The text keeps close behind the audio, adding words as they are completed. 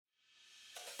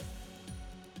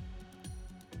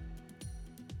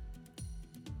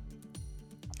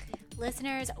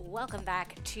Listeners, welcome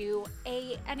back to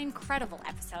an incredible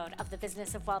episode of The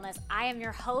Business of Wellness. I am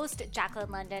your host,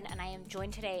 Jacqueline London, and I am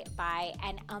joined today by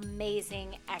an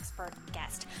amazing expert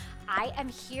guest. I am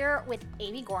here with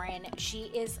Amy Gorin. She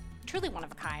is truly one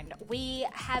of a kind. We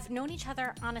have known each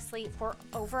other, honestly, for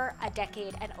over a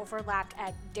decade and overlapped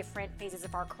at different phases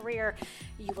of our career.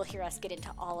 You will hear us get into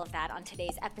all of that on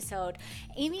today's episode.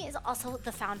 Amy is also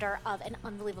the founder of an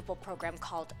unbelievable program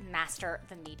called Master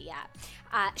the Media.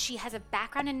 She has a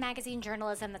background in magazine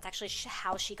journalism. That's actually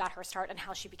how she got her start and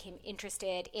how she became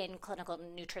interested in clinical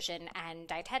nutrition and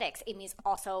dietetics. Amy's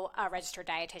also a registered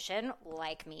dietitian,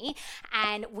 like me,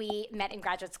 and we met in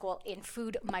graduate school in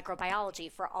food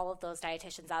microbiology. For all of those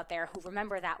dietitians out there who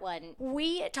remember that one,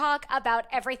 we talk about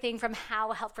everything from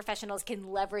how health professionals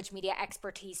can leverage media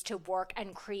expertise to work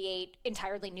and create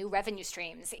entirely new revenue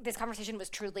streams. This conversation was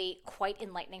truly quite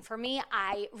enlightening for me.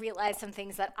 I realized some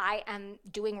things that I am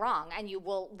doing wrong, and you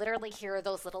will literally hear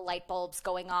those little light bulbs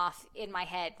going off in my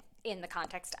head in the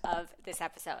context of this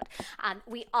episode.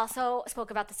 We also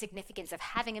spoke about the significance of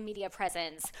having a media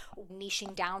presence,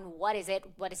 niching down what is it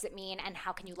mean, and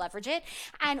how can you leverage it.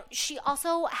 And she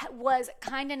also was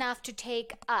kind enough to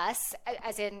take us,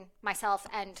 as in myself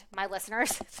and my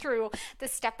listeners, through the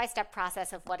step-by-step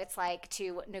process of what it's like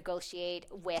to negotiate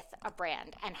with a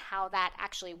brand and how that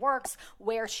actually works,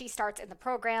 where she starts in the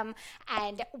program,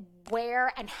 and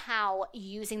where and how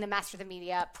using the Master the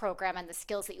Media program and the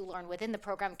skills that you learn within the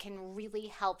program can really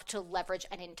help to leverage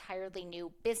an entirely new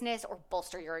business or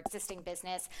bolster your existing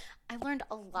business. I learned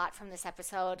a lot from this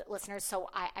episode, listeners, so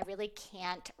I really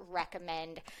can't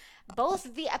recommend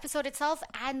both the episode itself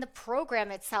and the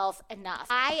program itself enough.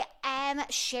 I am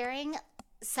sharing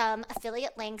some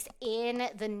affiliate links in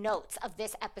the notes of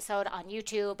this episode on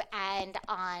YouTube and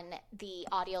on the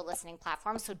audio listening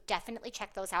platform, so definitely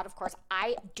check those out. Of course,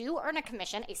 I do earn a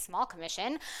commission, a small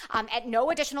commission, at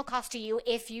no additional cost to you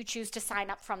if you choose to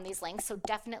sign up from these links, so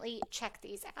definitely check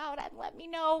these out and let me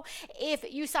know if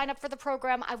you sign up for the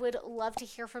program. I would love to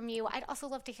hear from you. I'd also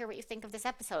love to hear what you think of this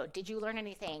episode. Did you learn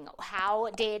anything?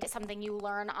 How did something you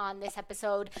learn on this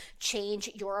episode change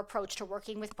your approach to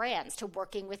working with brands, to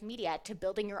working with media, to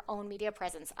building your own media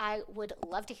presence? I would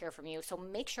love to hear from you. So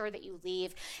make sure that you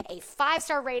leave a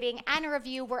 5-star rating and a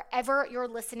review wherever you're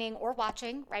listening or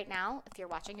watching right now. If you're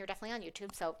watching, you're definitely on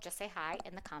YouTube. So just say hi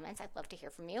in the comments. I'd love to hear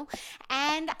from you.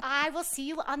 And I will see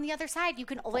you on the other side. You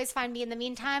can always find me in the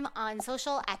meantime on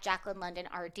social at Jacqueline London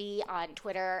RD on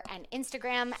Twitter and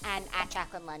Instagram, and at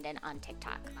Jacqueline London on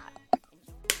TikTok.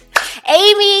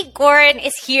 Amy Gorin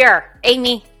is here.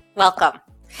 Amy, welcome.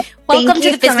 Welcome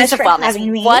to the Business of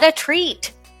Wellness. What a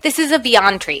treat. This is a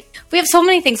beyond treat. We have so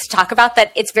many things to talk about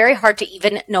that it's very hard to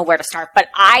even know where to start. But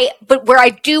where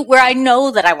I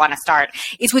know that I want to start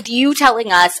is with you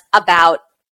telling us about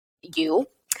you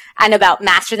and about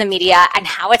Master the Media and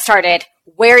how it started,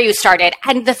 where you started,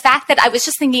 and the fact that I was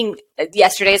just thinking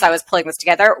yesterday as I was pulling this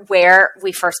together where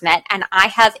we first met, and I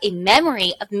have a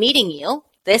memory of meeting you.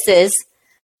 This is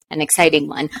an exciting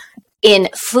one. In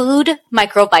food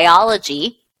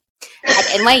microbiology at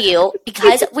NYU,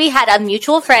 because we had a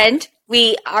mutual friend.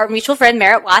 Our mutual friend,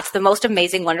 Merritt Watts, the most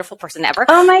amazing, wonderful person ever.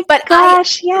 Oh my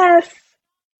gosh, yes.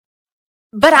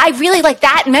 But I really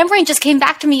that memory just came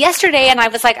back to me yesterday, and I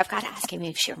was like, I've got to ask Amy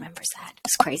if she remembers that.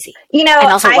 It's crazy. You know, and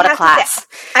also what a class.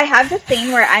 I have this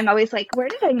thing where I'm always like, where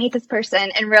did I meet this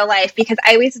person in real life? Because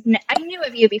I knew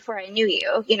of you before I knew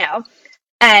you,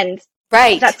 and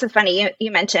right. That's so funny.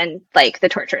 You mentioned the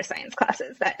torture science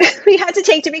classes that we had to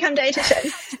take to become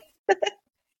dietitians.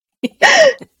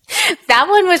 That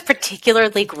one was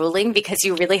particularly grueling because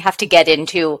you really have to get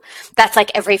into, that's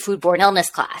like every foodborne illness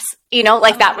class,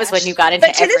 that was when you got into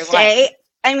everyone. But to this day,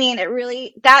 I mean,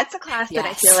 that's a class that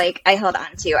I feel like I held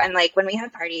on to. And when we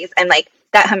have parties and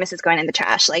that hummus is going in the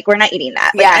trash, we're not eating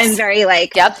that. I'm very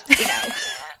yep.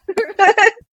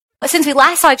 Since we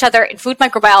last saw each other in food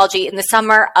microbiology in the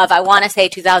summer of, I want to say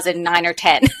 2009 or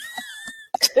 10,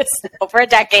 just over a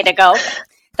decade ago.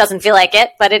 Doesn't feel like it,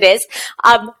 but it is.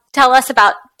 Tell us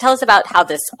about how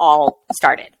this all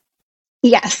started.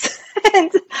 Yes.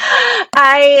 And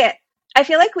I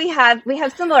feel like we have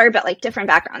similar but different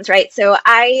backgrounds, right? So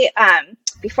I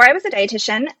before I was a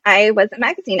dietitian, I was a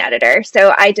magazine editor.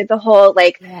 So I did the whole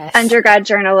undergrad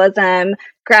journalism,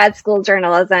 grad school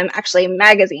journalism, actually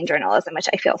magazine journalism, which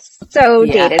I feel so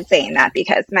dated saying that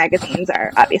because magazines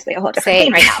are obviously a whole different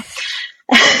thing right now.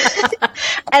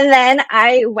 And then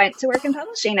I went to work in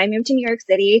publishing. I moved to New York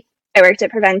City. I worked at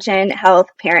Prevention, Health,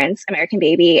 Parents, American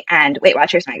Baby, and Weight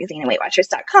Watchers magazine and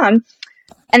WeightWatchers.com.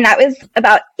 And that was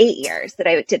about 8 years that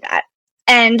I did that.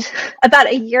 And about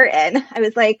a year in, I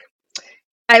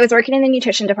was working in the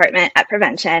nutrition department at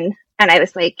Prevention, And I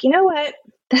was like, you know what?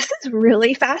 This is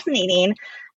really fascinating.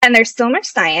 And there's so much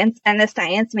science, and the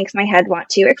science makes my head want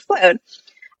to explode.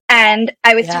 And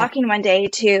I was talking one day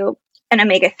to an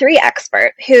omega-3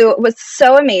 expert who was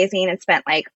so amazing and spent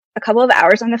like a couple of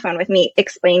hours on the phone with me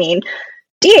explaining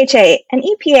DHA and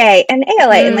EPA and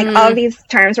ALA and like all of these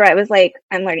terms where I was like,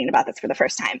 I'm learning about this for the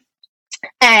first time.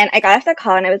 And I got off the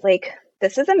call and I was like,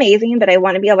 this is amazing, but I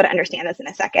want to be able to understand this in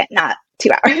a second, not 2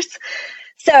 hours.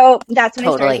 So that's when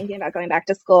I started thinking about going back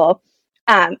to school.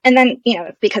 And then, you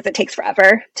know, because it takes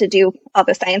forever to do all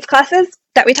the science classes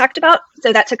that we talked about.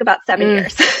 So that took about 7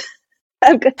 years.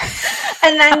 And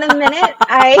then the minute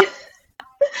I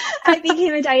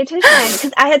became a dietitian,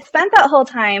 because I had spent that whole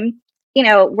time, you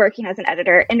know, working as an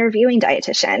editor, interviewing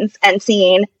dietitians and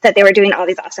seeing that they were doing all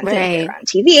these awesome things. They were on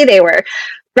TV. They were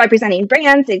representing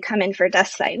brands. They'd come in for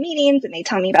desk side meetings and they'd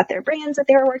tell me about their brands that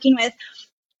they were working with.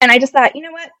 And I just thought, you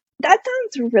know what? That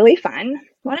sounds really fun.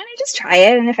 Why don't I just try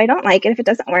it? And if I don't like it, if it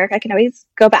doesn't work, I can always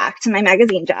go back to my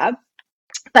magazine job.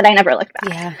 But I never looked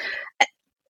back. Yeah.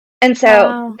 And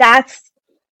so that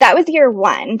was year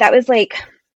one. That was like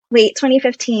late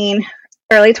 2015,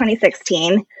 early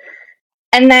 2016.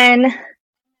 And then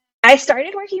I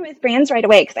started working with brands right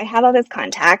away because I had all those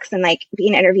contacts and like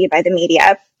being interviewed by the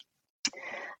media.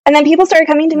 And then people started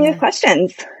coming to me with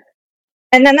questions.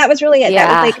 And then that was really it.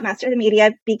 That was like Master the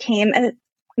Media became a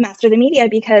Master the Media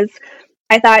because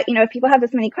I thought, you know, if people have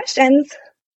this many questions,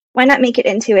 why not make it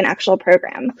into an actual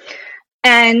program?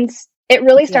 And it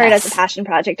really started as a passion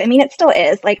project. I mean, it still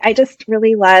is. Like, I just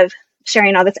really love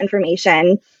sharing all this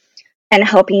information and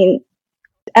helping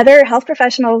other health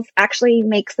professionals actually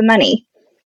make some money.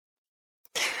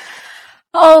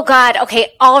 Oh, God.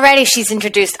 Okay. Already she's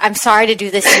introduced. I'm sorry to do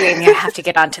this to you, Amy. I have to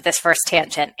get onto this first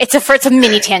tangent. It's a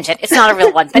mini tangent. It's not a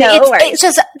real one. But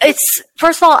it's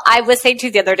first of all, I was saying to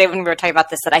you the other day when we were talking about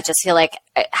this, that I just feel like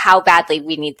how badly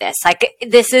we need this. Like,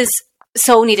 this is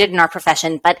so needed in our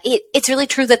profession, but it's really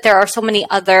true that there are so many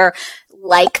other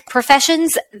like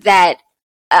professions that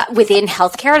within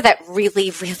healthcare that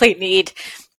really, really need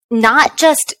not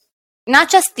just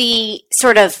the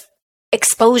sort of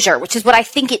exposure, which is what I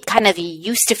think it kind of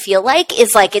used to feel like,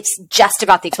 is like it's just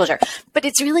about the exposure, but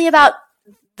it's really about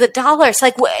the dollars.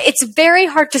 Like, it's very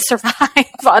hard to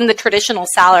survive on the traditional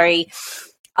salary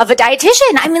of a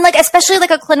dietitian. I mean, like, especially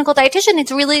like a clinical dietitian,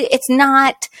 it's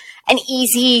not an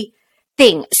easy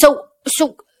thing. So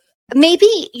maybe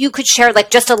you could share like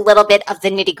just a little bit of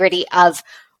the nitty gritty of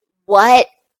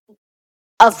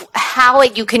how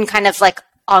you can kind of like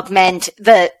augment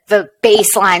the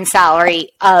baseline salary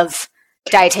of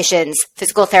dietitians,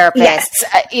 physical therapists,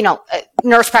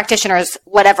 nurse practitioners,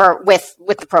 whatever, with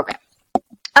the program.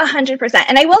 100%.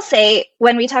 And I will say,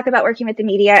 when we talk about working with the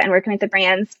media and working with the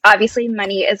brands, obviously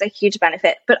money is a huge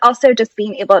benefit, but also just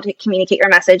being able to communicate your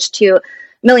message to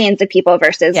millions of people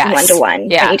versus one-to-one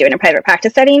when you do it in a private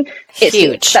practice setting is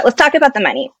huge. So let's talk about the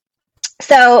money.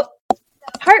 So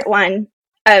part one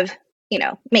of,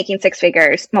 making six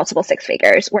figures, multiple six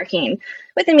figures, working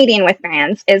with the media and with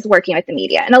brands is working with the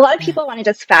media. And a lot of people want to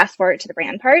just fast forward to the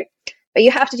brand part, but you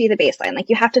have to do the baseline. Like,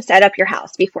 you have to set up your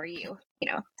house before you,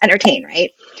 entertain,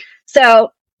 right?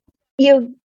 So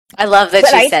I love that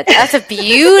you said that. That's a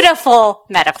beautiful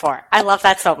metaphor. I love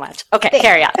that so much. Okay,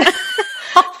 carry on.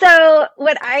 So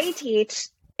what I teach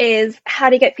is how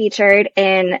to get featured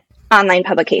in online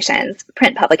publications,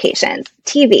 print publications,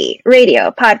 TV,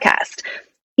 radio, podcast.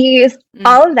 You use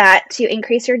all of that to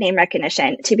increase your name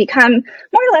recognition, to become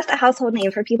more or less a household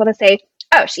name for people to say,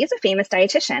 oh, she's a famous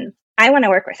dietitian. I want to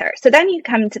work with her. So then you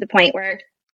come to the point where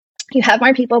you have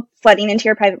more people flooding into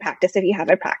your private practice if you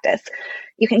have a practice.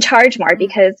 You can charge more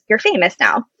because you're famous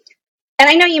now. And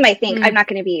I know you might think I'm not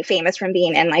going to be famous from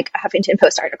being in like a Huffington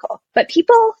Post article, but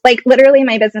people, like, literally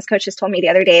my business coach just told me the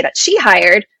other day that she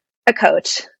hired a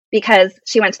coach because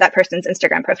she went to that person's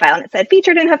Instagram profile and it said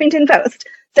featured in Huffington Post.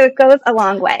 So it goes a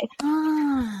long way.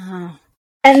 Oh.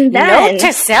 And then note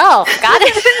to self, gotta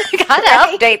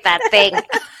update that thing.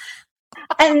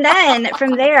 And then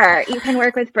from there, you can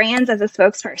work with brands as a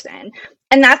spokesperson.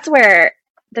 And that's where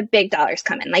the big dollars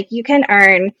come in. Like,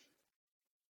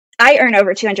 I earn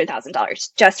over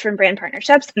 $200,000 just from brand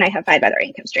partnerships, and I have 5 other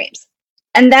income streams.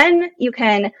 And then you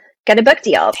can get a book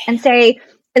deal and say,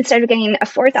 instead of getting a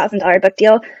 $4,000 book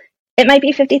deal, it might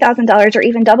be $50,000 or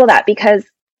even double that because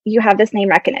you have this name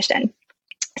recognition.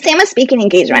 Same with speaking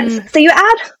engagements. So you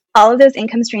add all of those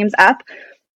income streams up,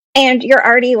 and you're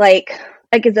already like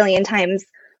a gazillion times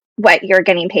what you're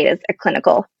getting paid as a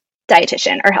clinical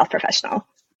dietitian or health professional.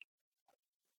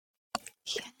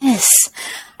 Yes.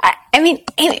 I mean,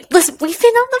 Amy, listen, we've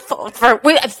been on the phone.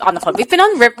 We've been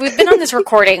on this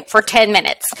recording for 10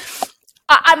 minutes.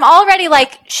 I'm already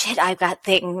like, shit, I've got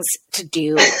things to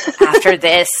do after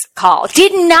this call.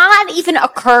 Did not even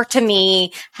occur to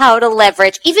me how to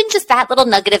leverage, even just that little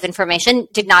nugget of information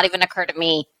did not even occur to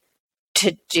me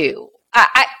to do.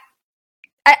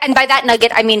 And by that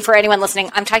nugget, I mean, for anyone listening,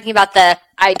 I'm talking about the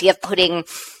idea of putting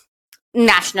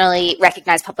nationally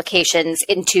recognized publications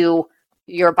into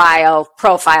your bio,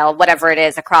 profile, whatever it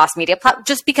is, across media,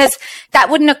 just because that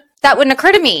wouldn't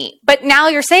occur to me. But now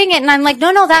you're saying it, and I'm like,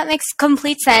 no, that makes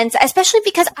complete sense, especially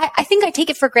because I think I take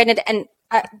it for granted, and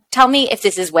tell me if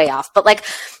this is way off, but like,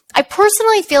 I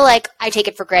personally feel like I take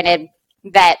it for granted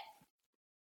that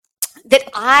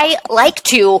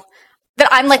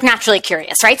I'm like naturally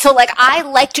curious, right? So like,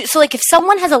 if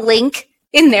someone has a link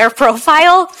in their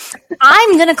profile,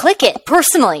 I'm going to click it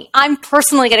personally. I'm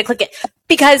personally going to click it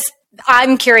because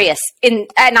I'm curious and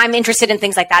I'm interested in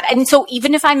things like that. And so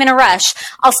even if I'm in a rush,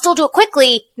 I'll still do it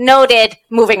quickly, noted,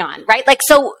 moving on, right? Like,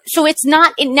 so it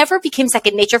never became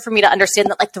second nature for me to understand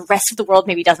that like the rest of the world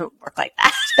maybe doesn't work like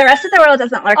that. The rest of the world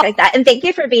doesn't work like that. And thank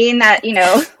you for being that,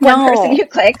 one person who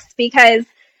clicks, because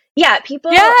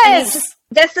people, yes.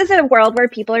 This is a world where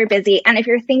people are busy. And if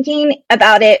you're thinking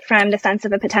about it from the sense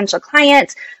of a potential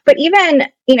client, but even,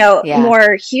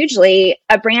 more hugely,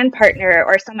 a brand partner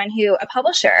or a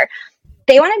publisher,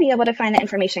 they want to be able to find that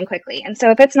information quickly. And so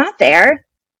if it's not there,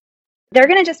 they're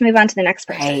going to just move on to the next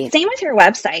person. Right. Same with your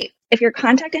website. If your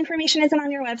contact information isn't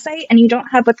on your website and you don't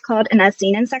have what's called an As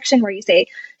Seen In section where you say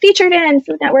featured in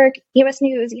Food Network, US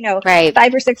News, 5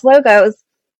 or 6 logos,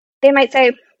 they might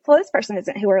say, well, this person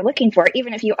isn't who we're looking for,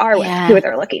 even if you are who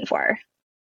they're looking for.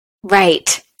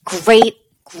 Right.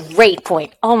 Great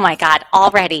point. Oh my God.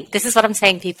 Already. This is what I'm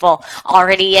saying, people,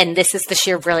 already. And this is the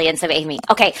sheer brilliance of Amy.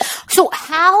 Okay. So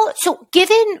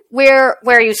given where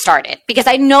you started, because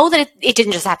I know that it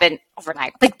didn't just happen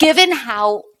overnight, but given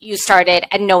how you started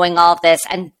and knowing all of this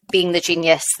and being the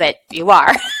genius that you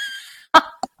are,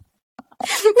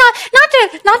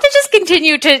 not to just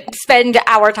continue to spend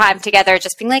our time together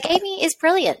just being like, Amy is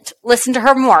brilliant, listen to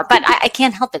her more, but I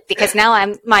can't help it because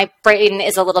now my brain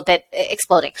is a little bit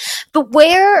exploding. But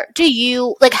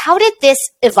how did this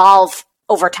evolve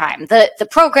over time? The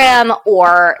program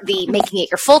or the making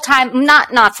it your full-time,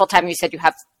 not full-time, you said you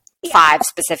have 5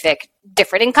 specific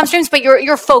different income streams, but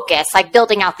your focus, like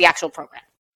building out the actual program.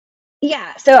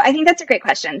 Yeah, so I think that's a great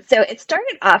question. So it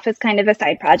started off as kind of a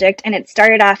side project, and it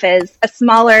started off as a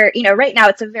smaller, right now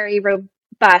it's a very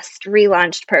robust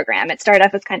relaunched program. It started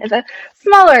off as kind of a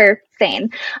smaller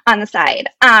thing on the side.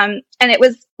 And it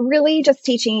was really just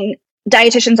teaching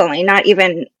dietitians only, not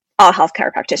even all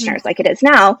healthcare practitioners like it is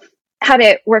now, how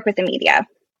to work with the media.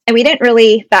 And we didn't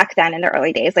really, back then in the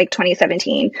early days, like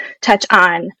 2017, touch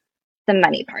on the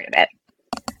money part of it.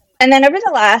 And then over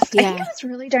the last, I think it was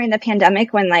really during the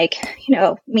pandemic when me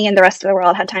and the rest of the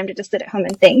world had time to just sit at home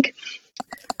and think.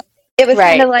 It was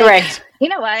kind of like, you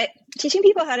know what, teaching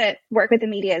people how to work with the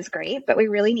media is great, but we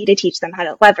really need to teach them how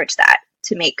to leverage that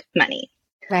to make money.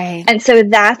 Right. And so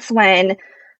that's when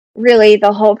really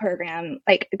the whole program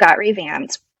got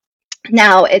revamped.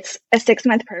 Now it's a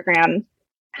 6-month program.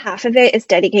 Half of it is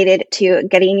dedicated to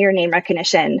getting your name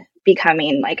recognition,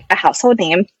 becoming like a household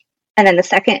name. And then the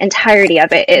second entirety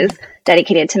of it is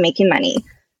dedicated to making money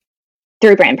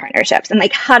through brand partnerships and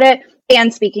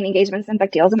and speaking engagements and book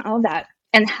deals and all of that,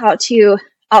 and how to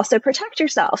also protect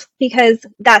yourself, because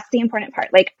that's the important part.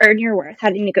 Earn your worth, how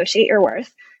to negotiate your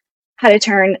worth, how to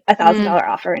turn a $1,000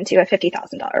 offer into a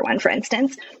 $50,000 one, for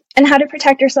instance, and how to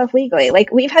protect yourself legally.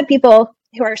 We've had people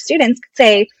who are students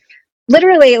say,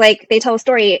 literally, they tell a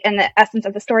story, and the essence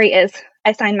of the story is,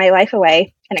 I signed my life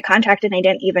away in a contract and I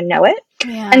didn't even know it.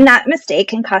 Yeah. And that mistake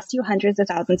can cost you hundreds of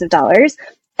thousands of dollars.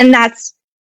 And that's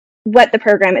what the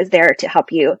program is there to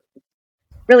help you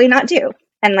really not do.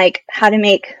 And how to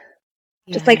make,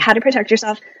 how to protect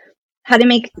yourself, how to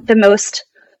make the most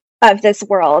of this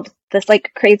world, this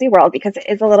crazy world, because it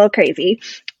is a little crazy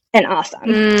and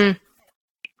awesome.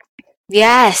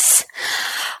 Yes.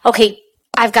 Okay.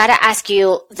 I've got to ask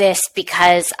you this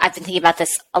because I've been thinking about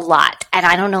this a lot, and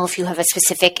I don't know if you have a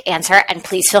specific answer, and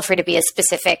please feel free to be as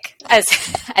specific as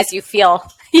you feel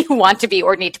you want to be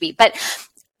or need to be. But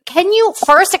can you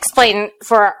first explain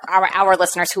for our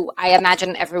listeners, who I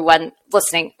imagine everyone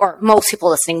listening or most people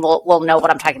listening will know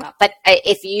what I'm talking about. But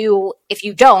if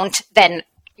you don't, then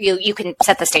you can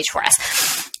set the stage for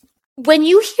us. When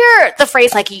you hear the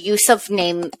phrase use of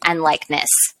name and likeness,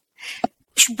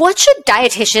 what should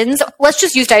dietitians, let's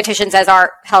just use dietitians as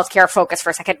our healthcare focus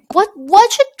for a second.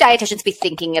 What should dietitians be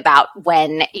thinking about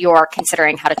when you're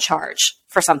considering how to charge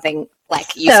for something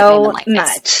like use of name and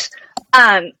likeness? So much.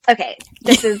 Okay.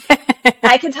 This is,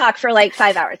 I could talk for like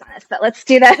 5 hours on this, but let's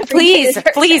do that.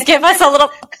 Please give us a little,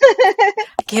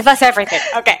 give us everything.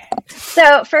 Okay.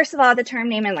 So first of all, the term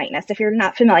name and likeness, if you're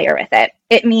not familiar with it,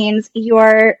 it means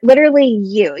your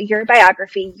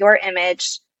biography, your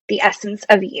image, the essence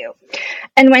of you.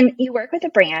 And when you work with a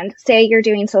brand, say you're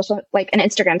doing social, like an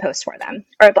Instagram post for them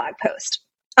or a blog post,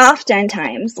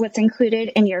 oftentimes what's included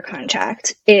in your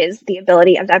contract is the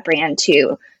ability of that brand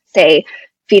to say,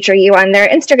 feature you on their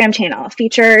Instagram channel,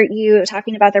 feature you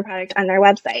talking about their product on their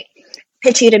website,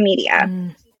 pitch you to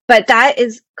media. But that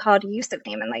is called use of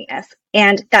name and likeness.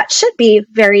 And that should be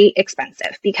very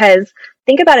expensive because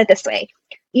think about it this way.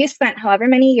 You spent however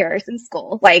many years in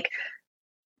school, like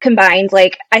combined,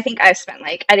 like I think I've spent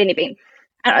like, I don't know,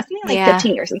 something like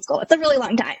 15 years in school. It's a really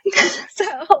long time.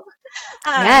 So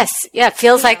yes. Yeah. It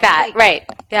feels like that. Like, right.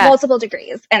 Yeah. Multiple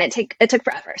degrees. And it took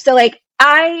forever. So like,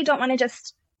 I don't want to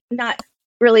just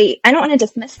I don't want to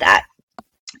dismiss that.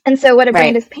 And so what a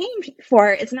brand is paying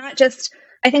for is not just,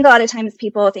 I think a lot of times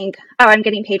people think, oh, I'm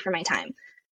getting paid for my time.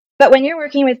 But when you're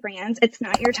working with brands, it's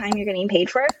not your time you're getting paid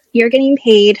for. You're getting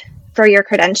paid for your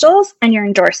credentials and your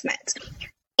endorsement.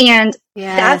 And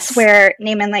that's where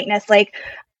name and likeness, like,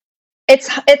 it's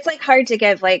like hard to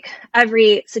give, like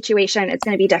every situation it's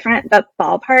going to be different, but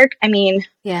ballpark, I mean,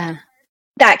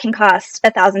 that can cost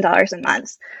 $1,000 a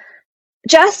month.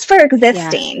 Just for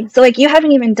existing. So like you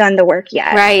haven't even done the work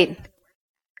yet.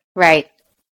 Right.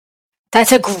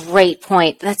 That's a great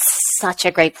point. That's such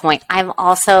a great point. I'm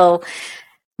also,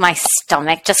 my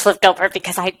stomach just flipped over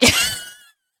because I'm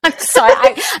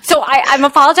sorry. I'm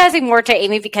apologizing more to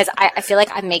Amy because I feel like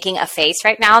I'm making a face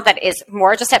right now that is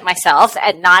more just at myself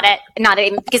and not at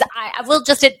Amy, because I will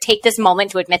just take this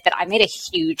moment to admit that I made a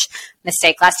huge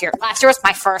mistake last year. Last year was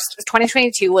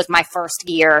 2022 was my first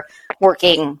year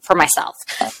working for myself.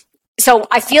 So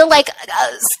I feel like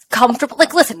comfortable,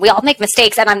 like, listen, we all make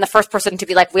mistakes and I'm the first person to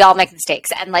be like, we all make mistakes.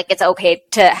 And like, it's okay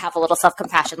to have a little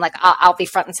self-compassion. Like I'll be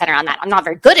front and center on that. I'm not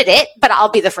very good at it, but I'll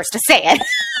be the first to say it.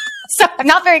 So I'm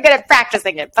not very good at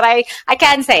practicing it, but I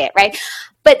can say it, right?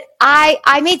 But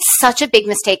I made such a big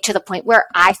mistake to the point where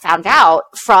I found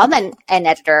out from an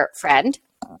editor friend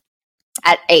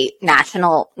at a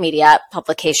national media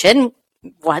publication,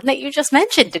 one that you just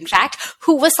mentioned, in fact,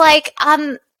 who was like,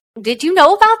 did you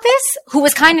know about this? Who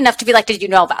was kind enough to be like, did you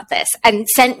know about this? And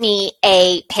sent me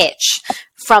a pitch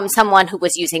from someone who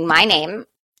was using my name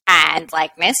and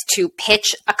likeness to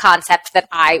pitch a concept that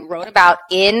I wrote about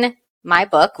in my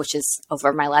book, which is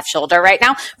over my left shoulder right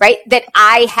now, right? That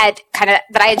I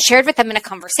had shared with them in a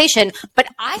conversation, but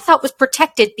I thought was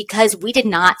protected because we did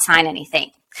not sign anything.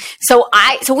 So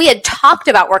we had talked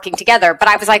about working together, but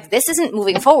I was like, this isn't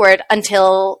moving forward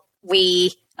until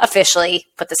we officially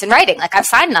put this in writing. Like I've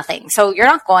signed nothing. So you're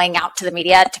not going out to the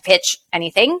media to pitch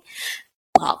anything.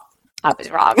 Well, I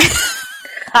was wrong.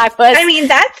 I mean,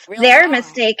 that's really their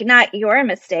mistake, not your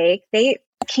mistake. They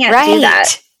can't do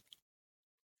that.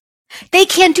 They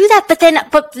can't do that.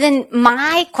 But then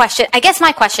my question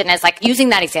is like using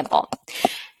that example.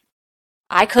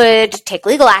 I could take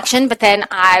legal action, but then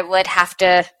I would have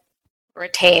to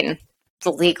retain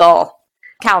the legal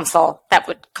counsel that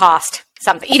would cost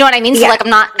something. You know what I mean? So like I'm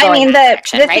not going the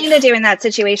thing to do in that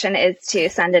situation is to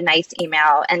send a nice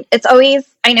email. And it's always,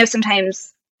 I know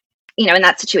sometimes, in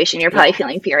that situation you're probably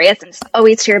feeling furious, and it's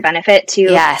always to your benefit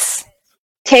to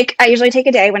I usually take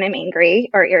a day when I'm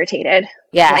angry or irritated.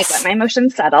 Like let my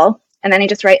emotions settle. And then I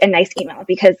just write a nice email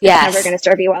because it's never going to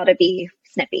serve you well to be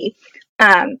snippy.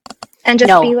 And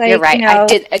just be like, you're right.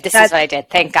 This is what I did.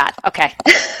 Thank God. Okay.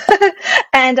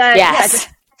 And just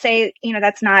say,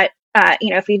 that's not,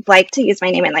 if you'd like to use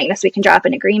my name and likeness, we can drop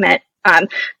an agreement. And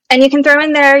you can throw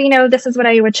in there, this is what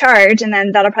I would charge. And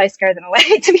then that'll probably scare them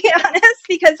away, to be honest,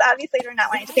 because obviously they're not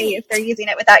wanting to pay you if they're using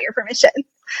it without your permission.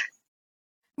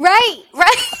 Right.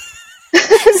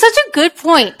 Such a good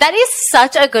point. That is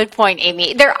such a good point,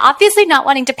 Amy. They're obviously not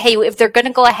wanting to pay you if they're going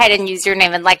to go ahead and use your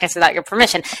name and likeness without your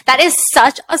permission. That is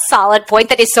such a solid point.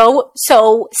 That is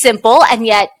so simple and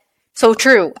yet so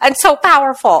true and so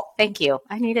powerful. Thank you.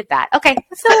 I needed that. Okay.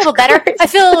 I feel a little better. I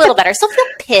still feel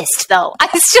pissed though. I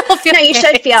still feel you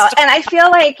should feel. And I feel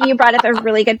like you brought up a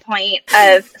really good point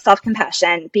of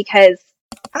self-compassion because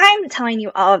I'm telling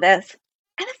you all of this.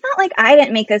 And it's not like I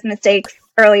didn't make those mistakes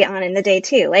early on in the day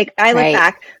too. Like I look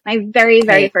back, my very,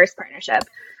 very first partnership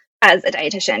as a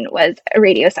dietitian was a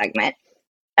radio segment.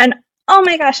 And oh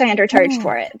my gosh, I undercharged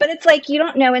for it. But it's like, you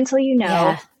don't know until you know.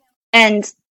 Yeah.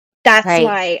 And that's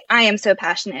why I am so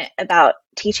passionate about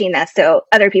teaching this so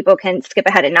other people can skip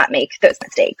ahead and not make those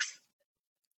mistakes.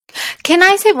 Can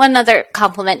I say one other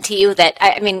compliment to you that,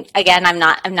 I mean, again, I'm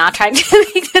not trying to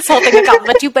make this whole thing a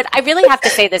compliment to you, but I really have to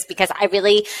say this because I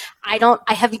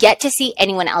have yet to see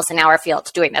anyone else in our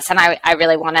field doing this. And I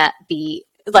really want to be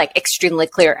like extremely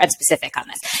clear and specific on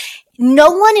this.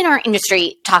 No one in our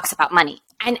industry talks about money.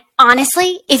 And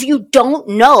honestly, if you don't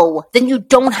know, then you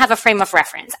don't have a frame of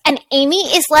reference. And Amy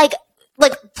is like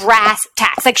brass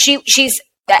tacks. Like she's,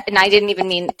 and I didn't even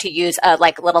mean to use a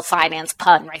like little finance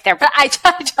pun right there, but I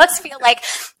just feel like,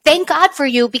 thank God for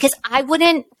you, because I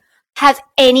wouldn't have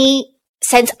any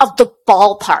sense of the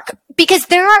ballpark, because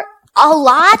there are a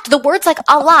lot, the words like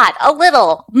a lot, a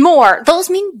little, more, those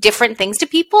mean different things to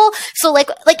people. So like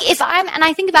if and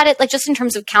I think about it like just in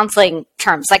terms of counseling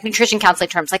terms, like nutrition counseling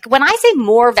terms, like when I say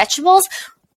more vegetables,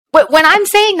 when I'm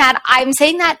saying that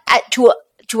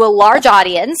to a large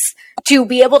audience, to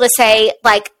be able to say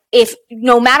like, if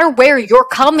no matter where you're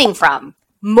coming from,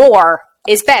 more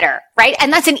is better, right?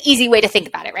 And that's an easy way to think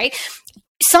about it, right?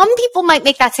 Some people might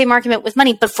make that same argument with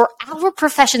money, but for our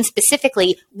profession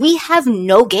specifically, we have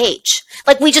no gauge.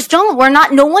 Like we just don't.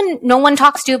 No one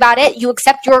talks to you about it. You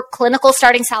accept your clinical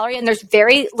starting salary and there's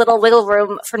very little wiggle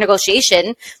room for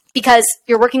negotiation because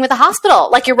you're working with a hospital,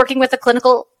 like you're working with a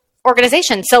clinical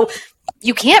organization. So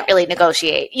you can't really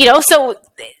negotiate, so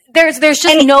there's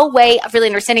just no way of really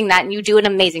understanding that, and you do an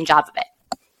amazing job of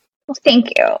it. Well,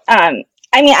 thank you. I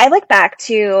mean, I look back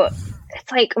to,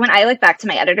 it's like when I look back to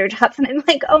my editor jobs and I'm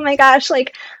like, oh my gosh,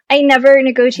 like I never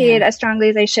negotiated as strongly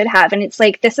as I should have. And it's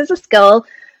like, this is a skill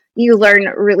you learn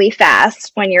really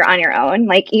fast when you're on your own.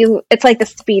 Like it's like the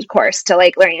speed course to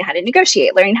like learning how to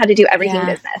negotiate, learning how to do everything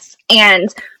business.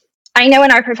 And I know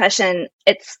in our profession,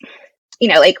 it's,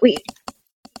 like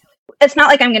it's not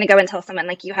like I'm going to go and tell someone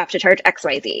like you have to charge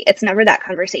XYZ. It's never that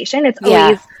conversation. It's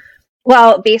always,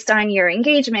 well, based on your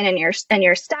engagement and your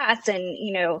stats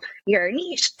and, your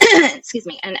niche, excuse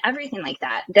me, and everything like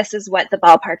that. This is what the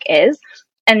ballpark is.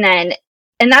 And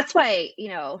that's why,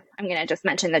 I'm going to just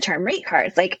mention the term rate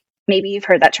cards. Like maybe you've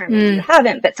heard that term, maybe you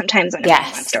haven't, but sometimes when a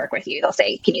client wants to work with you, they'll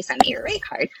say, can you send me your rate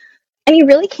card? And you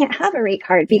really can't have a rate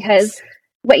card because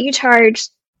what you charge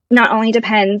not only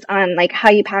depends on like how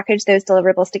you package those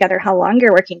deliverables together, how long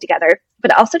you're working together, but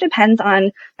it also depends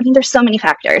on, there's so many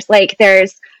factors. Like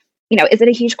there's, is it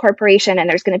a huge corporation and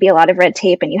there's going to be a lot of red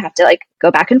tape and you have to like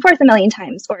go back and forth a million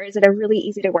times? Or is it a really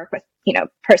easy to work with,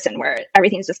 person where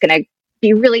everything's just going to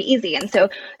be really easy? And so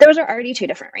those are already two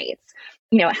different rates.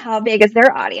 How big is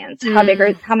their audience?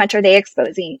 How much are they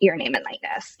exposing your name and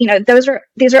likeness?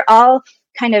 These are all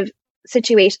kind of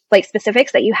situation like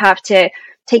specifics that you have to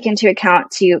take into account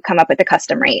to come up with a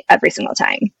custom rate every single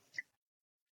time.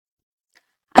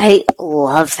 I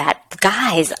love that.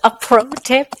 Guys, a pro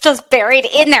tip just buried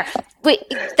in there. Wait,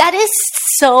 that is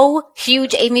so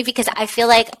huge, Amy, because I feel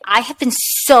like I have been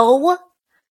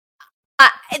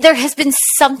there has been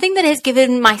something that has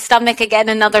given my stomach again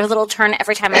another little turn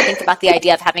every time I think about the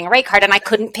idea of having a rate card, and I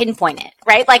couldn't pinpoint it,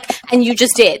 right? Like, and you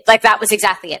just did. Like, that was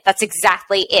exactly it. That's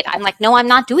exactly it. I'm like, no, I'm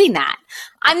not doing that.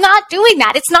 I'm not doing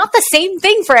that. It's not the same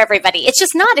thing for everybody. It's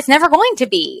just not. It's never going to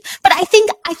be. But I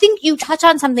think you touch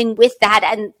on something with that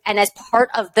and as part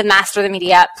of the Master the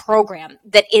Media program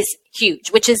that is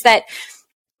huge, which is that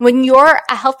when you're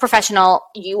a health professional,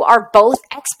 you are both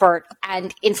expert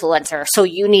and influencer. So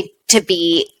you need to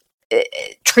be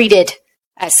treated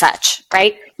as such,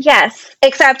 right? Yes,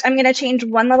 except I'm going to change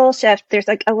one little shift. There's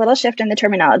like a little shift in the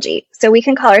terminology. So we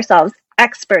can call ourselves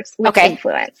experts with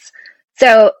influence.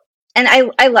 So, and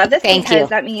I love this because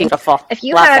that means if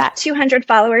you have 200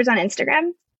 followers on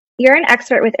Instagram, you're an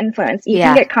expert with influence. You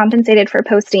can get compensated for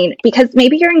posting because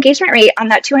maybe your engagement rate on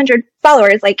that 200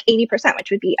 followers, like 80%, which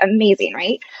would be amazing,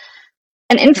 right?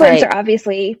 An influencer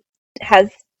obviously has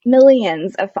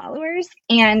millions of followers,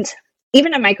 and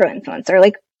even a micro influencer,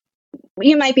 like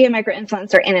you might be a micro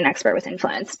influencer and an expert with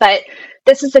influence. But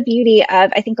this is the beauty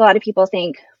of, I think a lot of people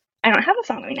think, I don't have a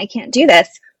following, I can't do this.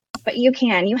 But you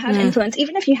can. You have influence.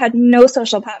 Even if you had no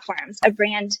social platforms, a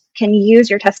brand can use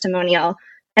your testimonial,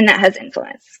 and that has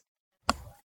influence.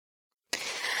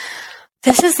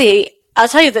 I'll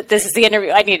tell you that this is the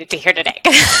interview I needed to hear today.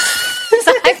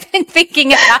 So I've been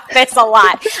thinking about this a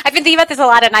lot.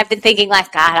 And I've been thinking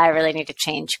like, God, I really need to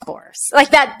change course.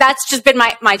 Like that's just been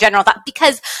my general thought,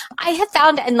 because I have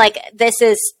found, and like, this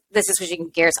is switching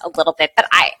gears a little bit, but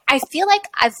I feel like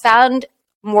I've found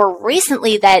more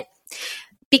recently that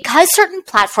because certain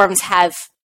platforms have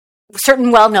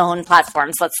certain well-known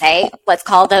platforms, let's take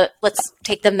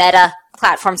the Meta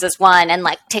platforms as one, and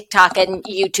like TikTok and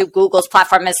YouTube, Google's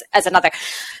platform as another,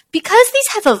 because these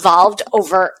have evolved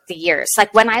over the years.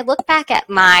 Like when I look back at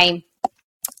I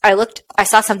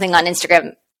saw something on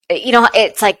Instagram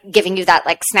it's like giving you that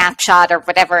like snapshot or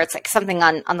whatever. It's like something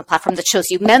on the platform that shows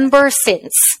you member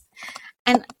since.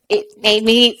 And it made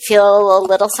me feel a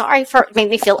little sorry it made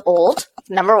me feel old,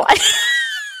 number one.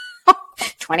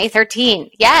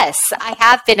 2013. Yes, I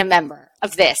have been a member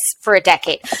of this for a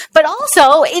decade. But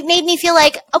also, it made me feel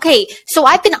like, okay, so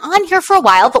I've been on here for a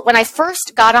while, but when I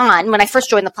first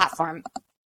joined the platform,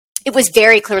 it was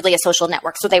very clearly a social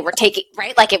network. So they were taking,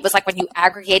 right? Like it was like when you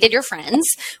aggregated your friends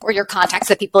or your contacts,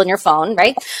 the people in your phone,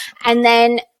 right? And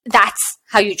then that's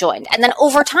how you joined. And then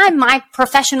over time, my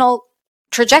professional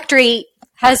trajectory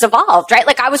has evolved, right?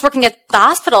 Like I was working at the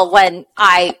hospital when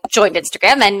I joined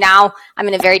Instagram, and now I'm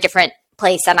in a very different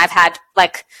place, and I've had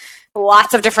like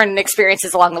lots of different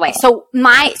experiences along the way. So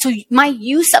my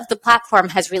use of the platform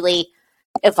has really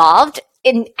evolved,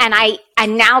 and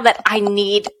now that I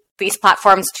need these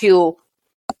platforms to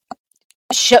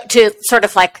sort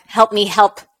of like help me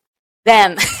help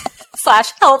them /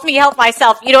 help me help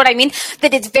myself. You know what I mean?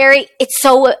 That it's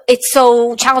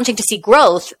so challenging to see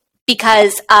growth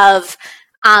because of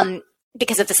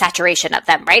the saturation of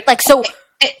them, right? Like, so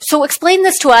explain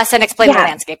this to us and explain the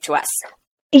landscape to us.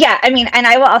 Yeah, I mean, and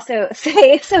I will also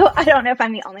say, so I don't know if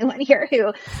I'm the only one here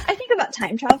who I think about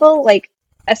time travel like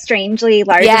a strangely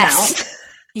large amount.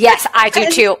 Yes, I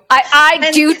do too. I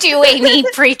do too, Amy.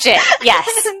 Preach it. Yes.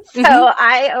 So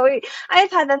I've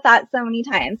had the thought so many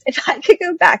times, if I could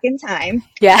go back in time,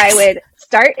 yes, I would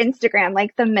start Instagram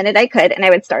like the minute I could, and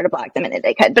I would start a blog the minute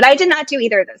I could. But I did not do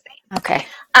either of those things. Okay.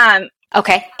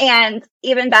 Okay. And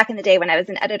even back in the day when I was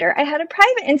an editor, I had a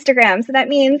private Instagram. So that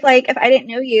means like if I didn't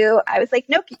know you, I was like,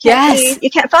 nope, you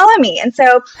can't follow me. And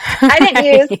so I didn't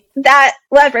use that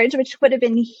leverage, which would have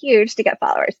been huge to get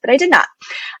followers, but I did not.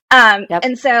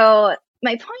 And so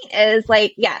my point is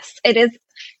like, yes, it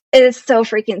is so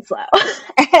freaking slow.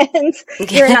 And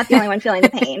you're not the only one feeling the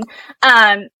pain.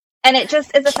 And it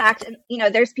just is a fact. And,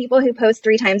 there's people who post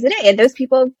 3 times a day, and those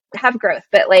people have growth,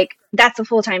 but like that's a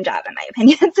full-time job in my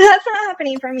opinion. So that's not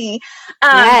happening for me.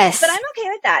 Yes. But I'm okay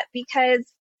with that because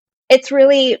it's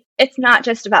not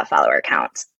just about follower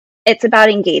count. It's about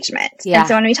engagement. Yeah. And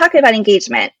so when we talk about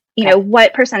engagement,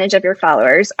 what percentage of your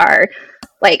followers are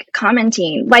like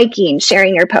commenting, liking,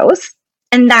 sharing your posts?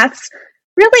 And that's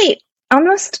really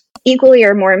almost equally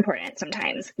or more important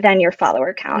sometimes than your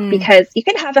follower count, because you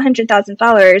could have 100,000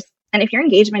 followers, and if your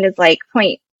engagement is like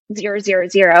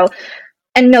 0.000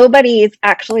 and nobody's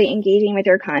actually engaging with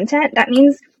your content, that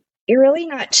means you're really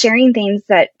not sharing things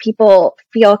that people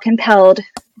feel compelled,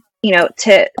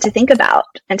 to think about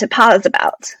and to pause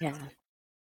about. Yeah.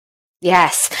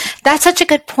 Yes, that's such a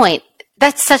good point.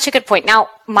 Now,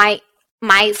 my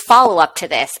follow-up to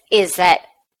this is that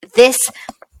this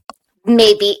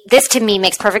to me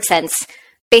makes perfect sense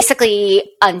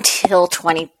basically until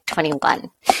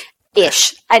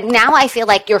 2021-ish. And now I feel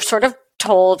like you're sort of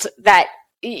told that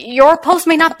your post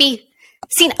may not be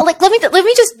seen. Like, let me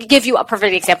just give you a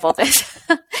perfect example of this.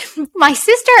 My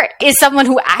sister is someone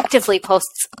who actively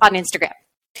posts on Instagram.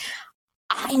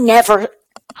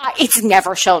 It's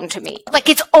never shown to me. Like,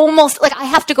 it's almost like I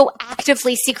have to go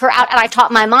actively seek her out. And I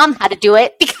taught my mom how to do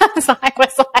it because I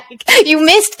was like, you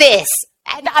missed this.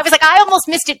 And I was like, I almost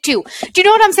missed it too. Do you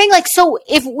know what I'm saying? Like, so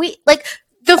if we, like,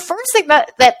 the first thing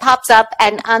that pops up,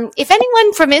 and if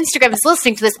anyone from Instagram is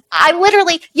listening to this,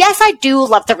 yes, I do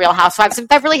love the Real Housewives of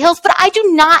Beverly Hills, but I do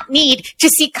not need to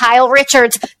see Kyle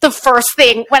Richards the first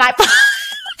thing when I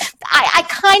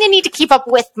kind of need to keep up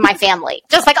with my family.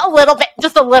 Just like a little bit,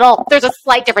 there's a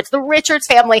slight difference. The Richards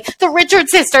family, the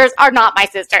Richards sisters are not my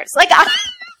sisters. Like,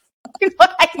 you know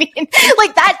what I mean?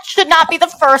 Like, that should not be the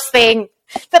first thing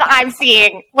that I'm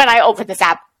seeing when I open this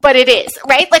app, but it is,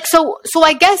 right? Like, so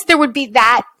I guess there would be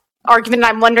that argument.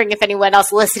 And I'm wondering if anyone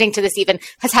else listening to this even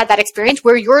has had that experience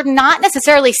where you're not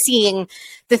necessarily seeing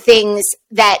the things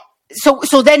that,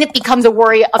 so then it becomes a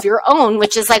worry of your own,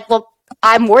 which is like, well,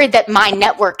 I'm worried that my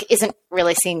network isn't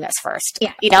really seeing this first.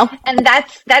 Yeah. And that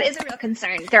is a real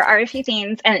concern. There are a few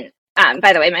things, and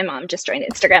by the way, my mom just joined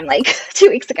Instagram like 2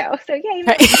 weeks ago. So yay.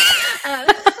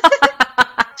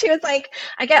 She was like,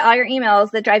 I get all your emails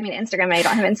that drive me to Instagram and I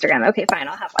don't have Instagram. Okay, fine,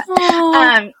 I'll have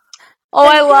one.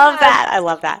 I love that. I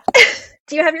love that.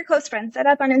 Do you have your close friends set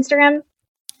up on Instagram?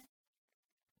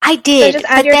 I did. So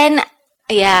I did.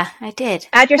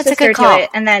 Add your sister to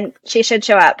it, and then she should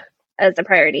show up as a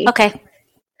priority. Okay.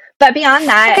 But beyond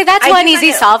that, okay, that's one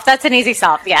easy solve. That's an easy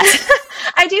solve. Yes.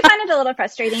 I do find it a little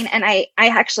frustrating, and I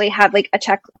actually have like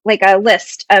a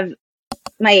list of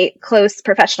my close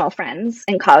professional friends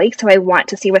and colleagues who I want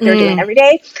to see what they're doing every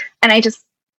day. And I just,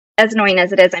 as annoying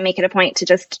as it is, I make it a point to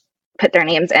just put their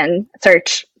names in,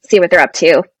 search, see what they're up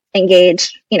to,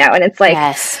 engage, and it's like,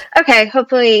 okay,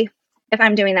 hopefully if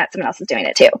I'm doing that, someone else is doing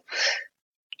it too.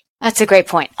 That's a great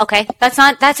point. Okay.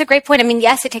 That's a great point. I mean,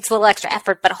 yes, it takes a little extra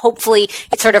effort, but hopefully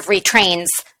it sort of retrains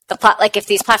like if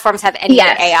these platforms have any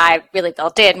AI really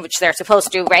built in, which they're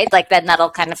supposed to, right? Like then that'll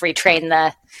kind of retrain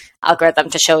the algorithm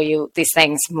to show you these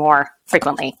things more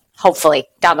frequently, hopefully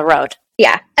down the road.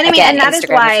 Yeah. And I mean, and that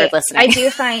Instagram, is why I do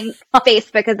find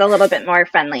Facebook is a little bit more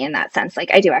friendly in that sense.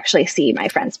 Like I do actually see my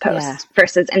friends' posts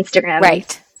versus Instagram. Right.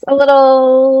 It's a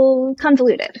little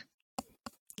convoluted.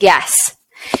 Yes.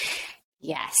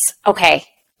 Yes. Okay.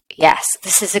 Yes.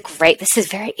 This is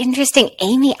very interesting.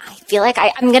 Amy, I feel like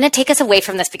I'm going to take us away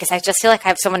from this because I just feel like I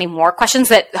have so many more questions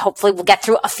that hopefully we'll get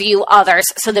through a few others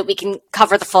so that we can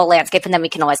cover the full landscape and then we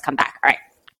can always come back. All right.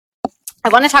 I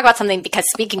want to talk about something because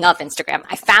speaking of Instagram,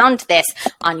 I found this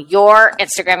on your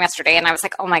Instagram yesterday and I was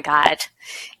like, oh my God,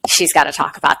 she's got to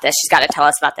talk about this. She's got to tell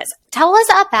us about this. Tell us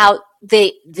about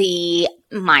the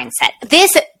mindset.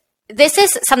 This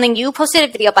is something you posted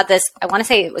a video about this. I want to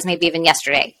say it was maybe even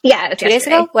yesterday. Yeah, 2 days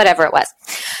ago, whatever it was.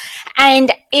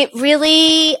 And it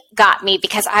really got me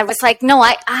because I was like, no,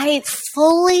 I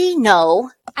fully know.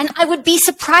 And I would be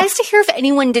surprised to hear if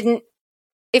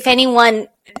anyone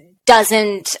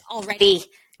doesn't already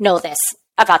know this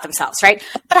about themselves, right?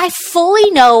 But I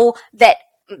fully know that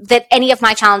any of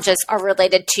my challenges are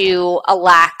related to a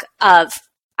lack of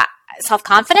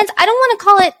self-confidence. I don't want to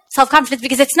call it self-confidence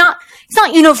because it's not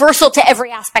universal to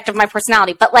every aspect of my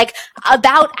personality, but like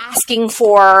about asking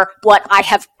for what I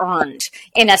have earned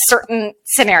in a certain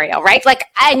scenario, right? Like,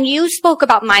 and you spoke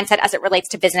about mindset as it relates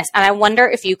to business. And I wonder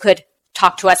if you could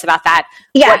talk to us about that,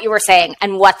 what you were saying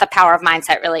and what the power of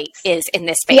mindset really is in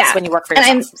this space when you work for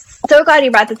yourself. And I'm so glad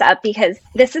you brought this up because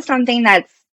this is something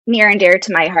that's near and dear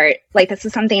to my heart. Like this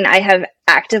is something I have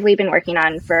actively been working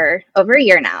on for over a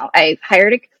year now. I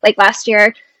hired last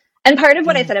year. And part of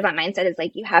what I said about mindset is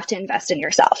like, you have to invest in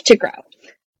yourself to grow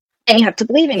and you have to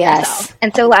believe in yourself.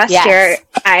 And so last year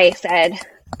I said,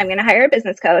 I'm going to hire a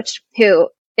business coach who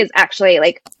is actually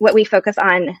like what we focus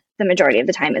on the majority of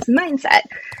the time is mindset.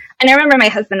 And I remember my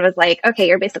husband was like, okay,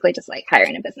 you're basically just like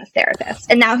hiring a business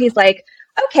therapist. And now he's like,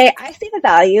 okay, I see the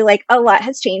value. Like a lot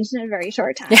has changed in a very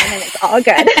short time and it's all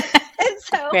good. And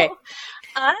so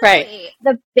honestly,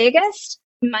 the biggest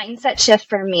mindset shift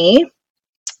for me,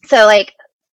 so like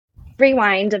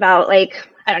rewind about like,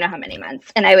 I don't know how many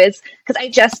months. And because I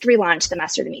just relaunched the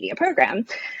Master the Media program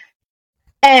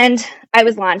and I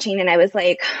was launching and I was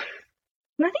like,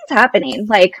 nothing's happening.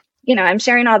 Like, I'm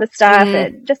sharing all this stuff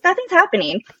and just nothing's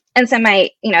happening. And so my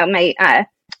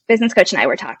business coach and I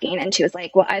were talking and she was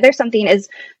like, well, either something is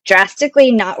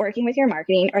drastically not working with your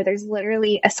marketing or there's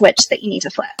literally a switch that you need to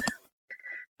flip.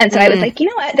 And so I was like, you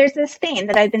know what? There's this thing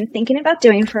that I've been thinking about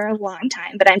doing for a long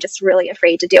time, but I'm just really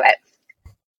afraid to do it.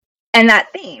 And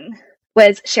that thing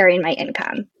was sharing my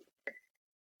income.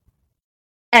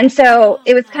 And so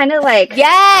it was kind of like,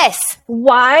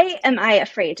 why am I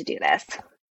afraid to do this?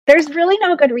 There's really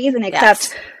no good reason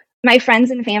except my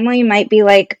friends and family might be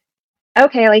like,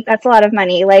 okay, like that's a lot of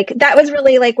money. Like that was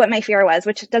really like what my fear was,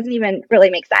 which doesn't even really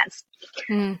make sense.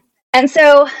 And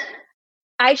so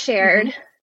I shared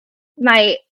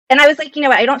and I was like, you know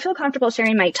what? I don't feel comfortable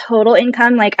sharing my total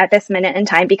income like at this minute in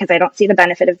time because I don't see the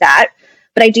benefit of that.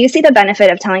 But I do see the benefit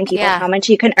of telling people how much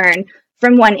you can earn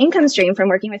from one income stream from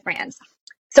working with brands.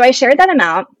 So I shared that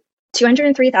amount,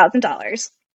 $203,000.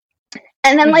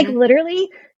 And then like literally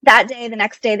that day, the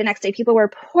next day, people were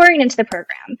pouring into the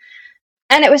program.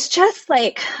 And it was just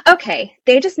like, okay,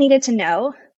 they just needed to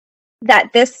know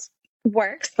that this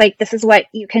works. Like this is what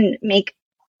you can make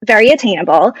very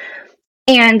attainable.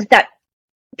 And that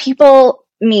people,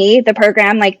 me, the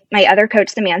program, like my other coach,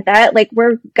 Samantha, like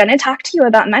we're going to talk to you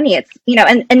about money. It's,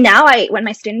 and now when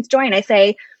my students join, I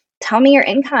say, tell me your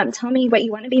income, tell me what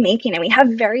you want to be making. And we have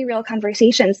very real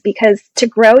conversations because to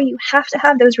grow, you have to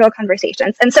have those real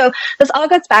conversations. And so this all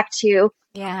goes back to,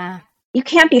 you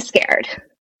can't be scared.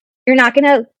 You're not going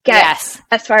to get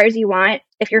as far as you want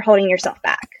if you're holding yourself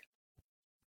back.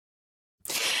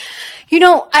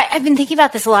 I've been thinking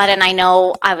about this a lot, and I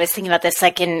know I was thinking about this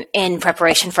like in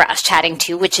preparation for us chatting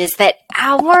too, which is that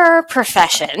our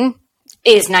profession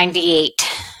is 98%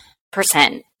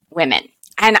 women.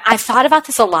 And I've thought about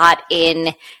this a lot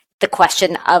in the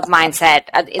question of mindset,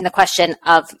 in the question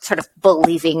of sort of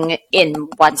believing in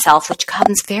oneself, which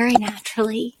comes very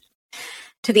naturally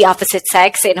to the opposite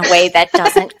sex in a way that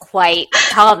doesn't quite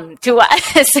come to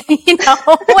us,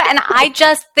 And I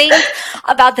just think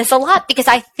about this a lot because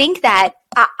I think that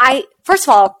first of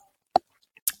all,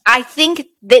 I think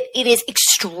that it is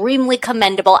extremely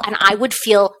commendable and I would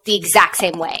feel the exact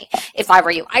same way if I were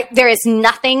you. There is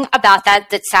nothing about that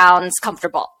sounds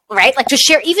comfortable. right? Like to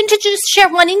just share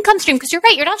one income stream. Cause you're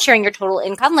right. You're not sharing your total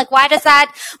income. Like why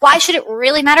should it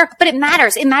really matter? But it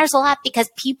matters. It matters a lot because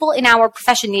people in our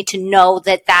profession need to know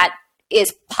that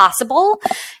is possible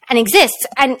and exists.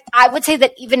 And I would say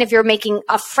that even if you're making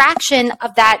a fraction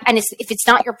of that, and if it's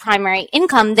not your primary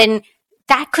income, then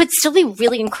that could still be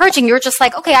really encouraging. You're just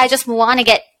like, okay, I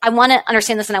want to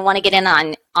understand this and I want to get in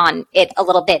on it a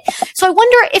little bit. So I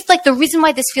wonder if like the reason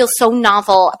why this feels so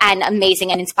novel and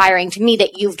amazing and inspiring to me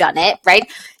that you've done it, right,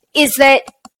 is that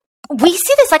we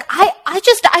see this, like, I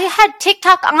had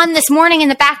TikTok on this morning in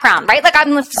the background, right? Like I'm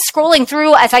scrolling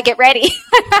through as I get ready.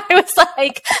 I was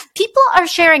like, people are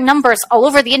sharing numbers all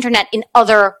over the internet in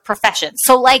other professions.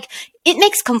 So like, it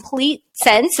makes complete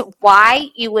sense why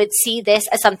you would see this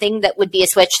as something that would be a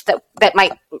switch that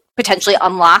might potentially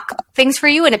unlock things for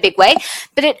you in a big way.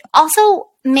 But it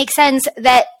also makes sense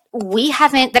that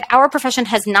that our profession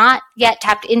has not yet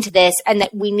tapped into this and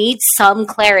that we need some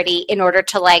clarity in order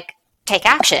to like take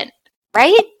action.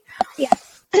 Right?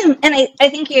 Yes. And I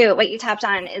think what you tapped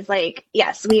on is like,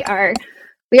 yes, we are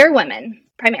women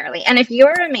primarily. And if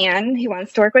you're a man who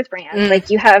wants to work with brands, like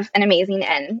you have an amazing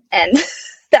end, and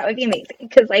that would be amazing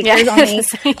because like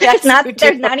there's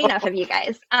not enough of you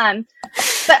guys.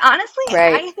 But honestly,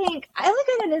 right. I look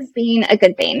at it as being a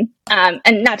good thing.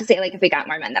 And not to say like if we got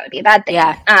more men, that would be a bad thing.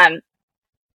 Yeah.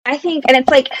 I think, and it's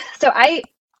like, I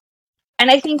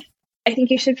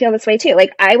think you should feel this way too.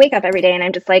 Like I wake up every day and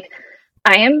I'm just like,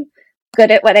 I am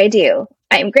good at what I do.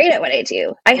 I am great at what I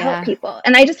do. I help people.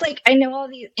 And I just like, I know all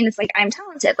these, and it's like, I'm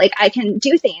talented. Like I can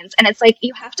do things. And it's like,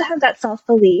 you have to have that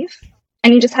self-belief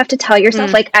and you just have to tell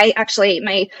yourself, like I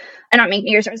don't make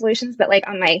New Year's resolutions, but like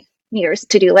on my New Year's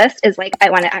to-do list is like, I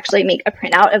want to actually make a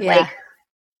printout of like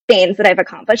things that I've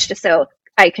accomplished just so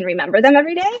I can remember them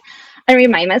every day and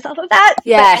remind myself of that.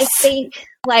 Yes. But I think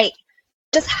like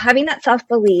just having that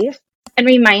self-belief and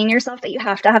reminding yourself that you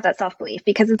have to have that self-belief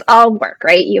because it's all work,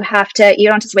 right? You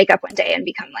don't just wake up one day and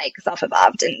become like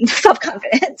self-evolved and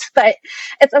self-confident, but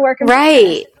it's a work in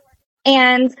right. progress.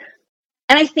 And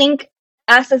I think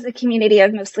us as a community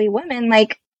of mostly women,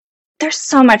 like there's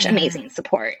so much amazing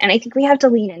support. And I think we have to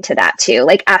lean into that too,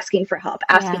 like asking for help,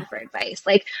 asking for advice.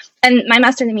 Like, and my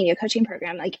Master in the Media coaching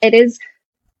program, like it is,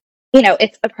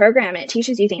 it's a program and it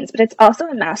teaches you things, but it's also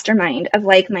a mastermind of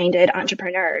like-minded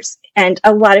entrepreneurs. And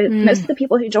most of the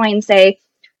people who join say,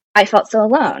 I felt so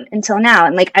alone until now.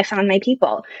 And like, I found my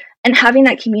people, and having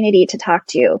that community to talk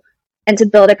to and to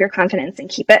build up your confidence and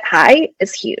keep it high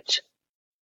is huge.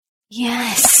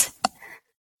 Yes.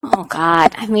 Oh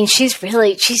God. I mean, she's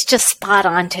just spot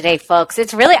on today, folks.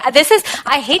 It's really,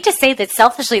 I hate to say that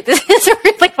selfishly, this is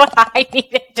really what I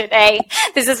needed today.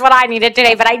 This is what I needed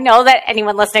today, but I know that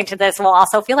anyone listening to this will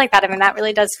also feel like that. I mean, that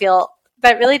really does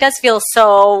feel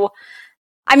so,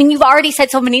 I mean, you've already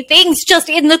said so many things just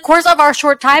in the course of our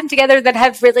short time together that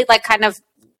have really like kind of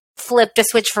flipped a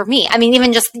switch for me. I mean,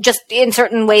 even just in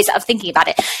certain ways of thinking about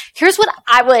it. Here's what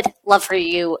I would love for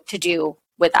you to do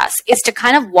with us is to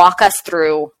kind of walk us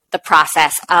through the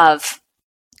process of,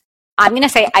 I'm going to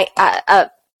say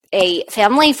a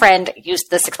family friend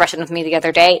used this expression with me the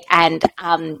other day, and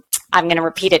I'm going to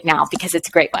repeat it now because it's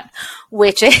a great one,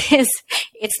 which is,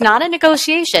 it's not a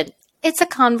negotiation, it's a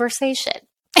conversation.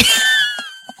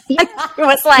 I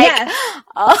was like,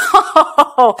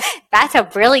 oh, that's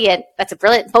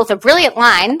both a brilliant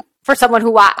line for someone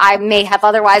who I may have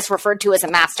otherwise referred to as a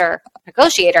master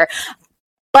negotiator.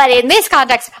 But in this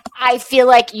context, I feel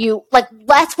like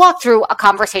let's walk through a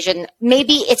conversation.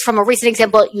 Maybe it's from a recent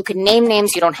example. You can name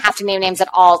names. You don't have to name names at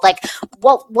all. Like,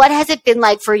 what has it been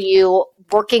like for you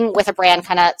working with a brand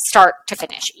kind of start to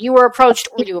finish? You were approached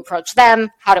or you approached them?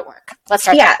 How'd it work? Let's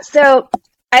start. Yeah. So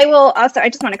I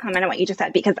just want to comment on what you just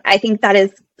said because I think that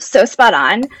is so spot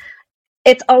on.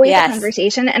 It's always a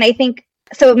conversation. And I think,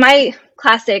 so my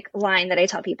classic line that I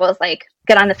tell people is like,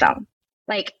 get on the phone.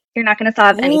 Like, you're not going to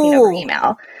solve anything over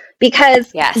email because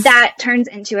that turns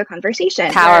into a conversation.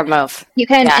 Power move. You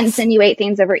can insinuate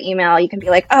things over email. You can be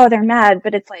like, oh, they're mad,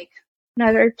 but it's like,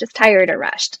 no, they're just tired or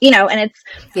rushed, and it's,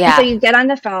 and so you get on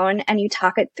the phone and you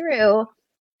talk it through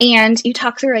and you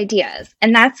talk through ideas.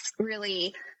 And that's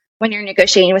really when you're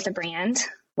negotiating with a brand,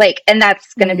 like, and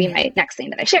that's going to be my next thing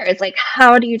that I share is like,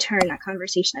 how do you turn that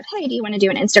conversation of, hey, do you want to do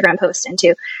an Instagram post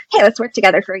into, hey, let's work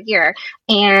together for a year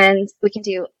and we can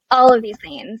do all of these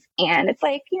things, and it's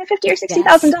like $50,000 or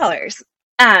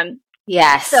 $60,000.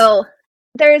 Yes. So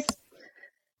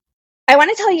I want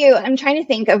to tell you, I'm trying to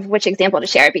think of which example to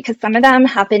share because some of them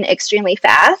happen extremely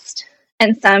fast,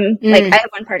 and some like I have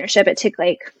one partnership. It took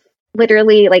like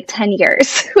literally like 10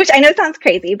 years, which I know sounds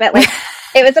crazy, but like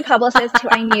it was a publicist who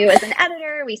I knew as an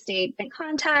editor. We stayed in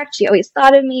contact. She always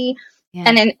thought of me. Yeah.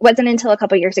 And it wasn't until a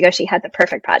couple years ago she had the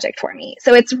perfect project for me.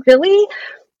 So it's really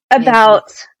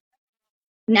about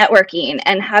networking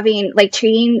and having, like,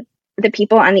 treating the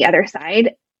people on the other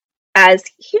side as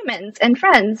humans and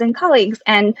friends and colleagues,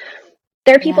 and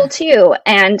they're people too.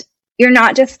 And you're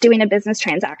not just doing a business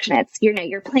transaction. It's, you know,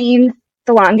 you're playing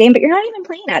the long game, but you're not even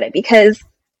playing at it, because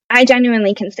I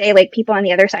genuinely can say, like, people on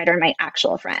the other side are my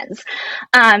actual friends.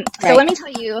 So let me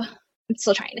tell you, I'm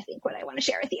still trying to think what I want to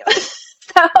share with you.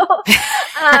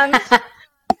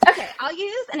 Okay, I'll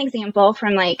use an example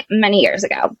from like many years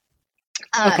ago.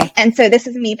 And so this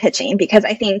is me pitching, because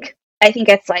I think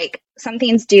it's like some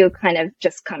things do kind of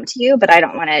just come to you, but I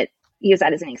don't want to use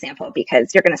that as an example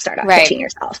because you're going to start off pitching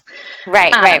yourself.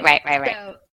 Right. So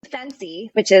FNCE,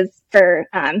 which is for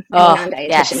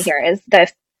non-dietitian here, is the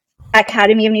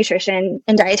Academy of Nutrition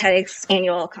and Dietetics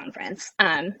annual conference.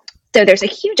 So there's a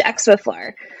huge expo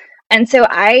floor. And so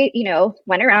I, you know,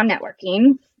 went around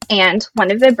networking, and one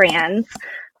of the brands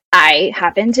I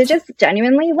happen to just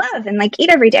genuinely love and like eat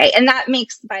every day. And that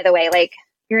makes, by the way, like,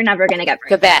 you're never going to get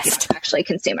the best if you don't actually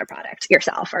consume a product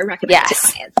yourself or recommend it to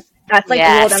clients. That's like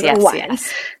rule number one.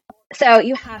 Yes. So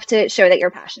you have to show that you're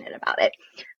passionate about it.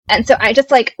 And so I just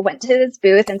like went to this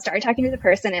booth and started talking to the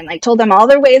person and like told them all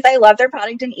the ways I love their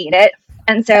product and eat it.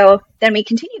 And so then we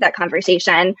continued that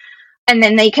conversation, and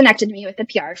then they connected me with the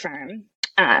PR firm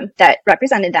that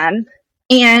represented them.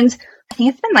 And I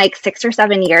think it's been like 6 or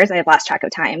 7 years. I've lost track of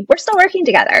time. We're still working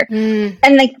together.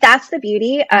 And like, that's the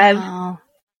beauty of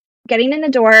getting in the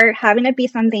door, having it be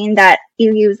something that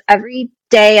you use every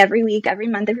day, every week, every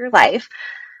month of your life,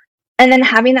 and then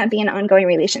having that be an ongoing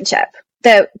relationship.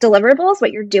 The deliverables,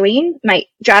 what you're doing, might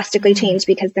drastically change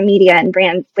because the media and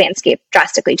brand landscape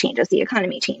drastically changes, the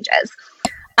economy changes.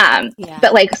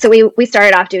 But like, so we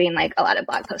started off doing like a lot of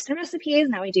blog posts and recipes.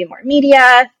 Now we do more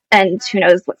media, and who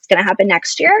knows what's going to happen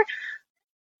next year.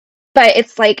 But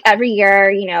it's like every year,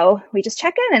 you know, we just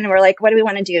check in and we're like, what do we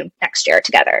want to do next year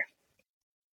together?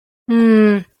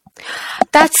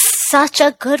 That's such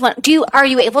a good one. Are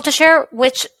you able to share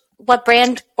what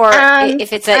brand, or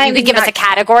if it's you could give us a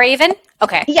category even?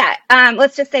 Okay. Yeah.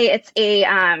 Let's just say it's a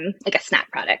like a snack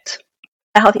product,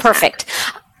 a healthy Perfect.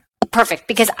 snack. Perfect.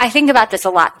 Because I think about this a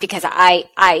lot, because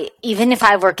I even if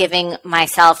I were giving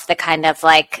myself the kind of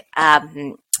like,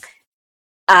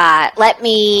 let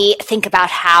me think about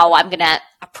how I'm going to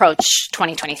approach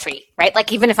 2023, right?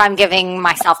 Like, even if I'm giving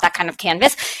myself that kind of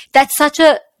canvas, that's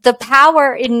the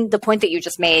power in the point that you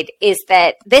just made is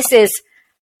that this is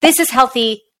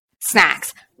healthy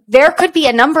snacks. There could be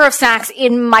a number of snacks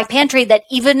in my pantry that,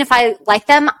 even if I like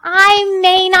them, I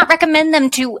may not recommend them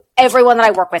to everyone that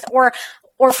I work with. Or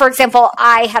for example,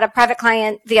 I had a private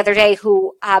client the other day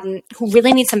who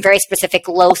really needs some very specific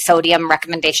low sodium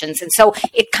recommendations. And so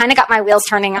it kind of got my wheels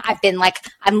turning. I've been like,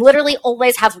 I'm literally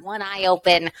always have one eye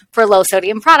open for low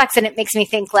sodium products. And it makes me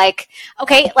think like,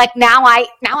 okay, like now I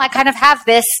kind of have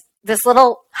this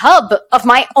little hub of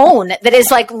my own that is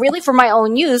like really for my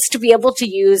own use to be able to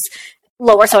use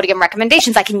lower sodium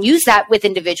recommendations. I can use that with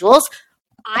individuals.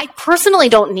 I personally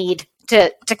don't need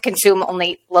to consume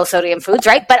only low sodium foods,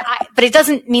 right? But it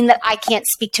doesn't mean that I can't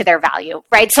speak to their value,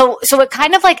 right? So it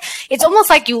kind of like, it's almost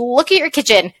like you look at your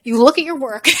kitchen, you look at your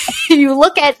work, you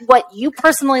look at what you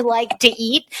personally like to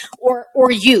eat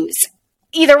or use.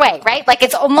 Either way, right? Like,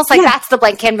 it's almost like that's the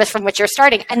blank canvas from which you're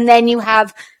starting. And then you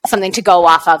have something to go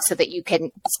off of so that you can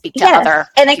speak to other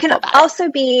and it can also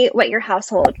be what your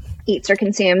household eats or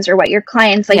consumes, or what your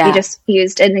clients, like you just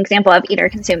used an example of, eat or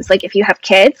consumes. Like, if you have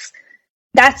kids,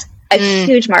 that's a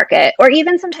huge market. Or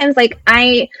even sometimes, like,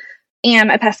 I am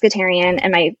a pescatarian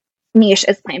and my niche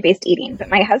is plant-based eating, but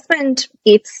my husband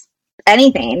eats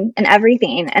anything and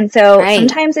everything. And so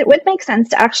sometimes it would make sense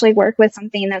to actually work with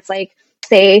something that's like,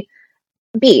 say,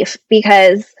 beef,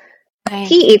 because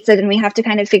he eats it and we have to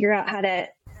kind of figure out how to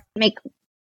make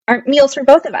our meals for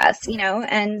both of us, you know,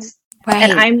 and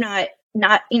I'm not,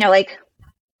 you know, like,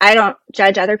 I don't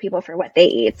judge other people for what they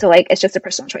eat. So like, it's just a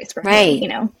personal choice for me, you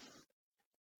know?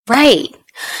 Right.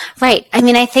 I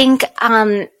mean, I think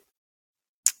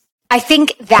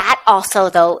that also,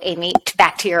 though, Amy,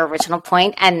 back to your original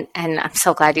point, and I'm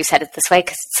so glad you said it this way,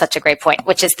 because it's such a great point,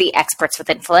 which is the experts with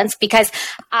influence, because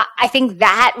I think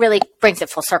that really brings it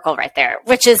full circle right there,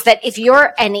 which is that if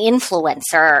you're an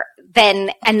influencer,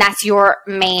 then, and that's your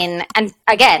main, and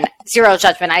again, zero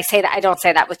judgment. I don't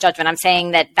say that with judgment. I'm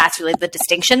saying that that's really the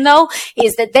distinction, though,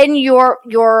 is that then your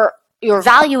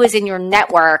value is in your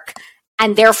network,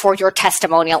 and therefore your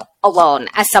testimonial alone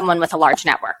as someone with a large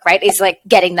network, right, is like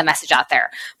getting the message out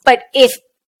there. But if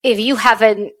you have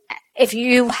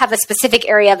a specific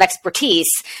area of expertise,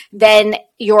 then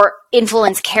your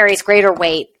influence carries greater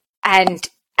weight and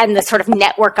and the sort of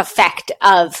network effect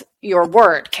of your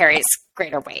word carries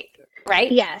greater weight,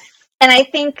 right? Yes. And I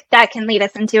think that can lead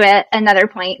us into another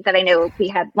point that I know we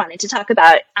had wanted to talk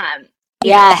about,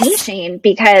 niching,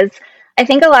 because I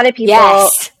think a lot of people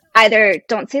either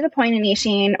don't see the point in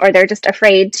niching or they're just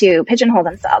afraid to pigeonhole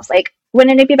themselves. Like,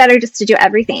 wouldn't it be better just to do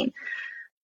everything?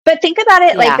 But think about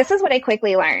it, like, this is what I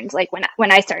quickly learned, like,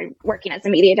 when I started working as a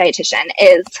media dietitian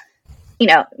is,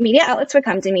 media outlets would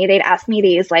come to me, they'd ask me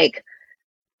these, like,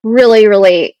 really,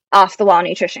 really off-the-wall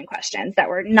nutrition questions that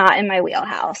were not in my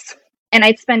wheelhouse. And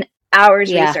I'd spend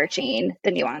hours researching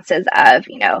the nuances of,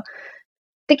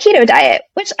 the keto diet,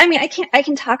 which, I mean, I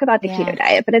can talk about the keto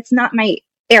diet, but it's not my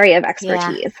area of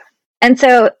expertise. And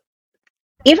so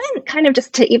even kind of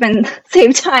just to even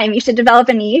save time, you should develop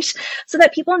a niche so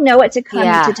that people know what to come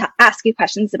to ask you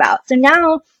questions about. So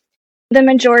now the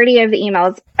majority of the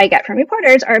emails I get from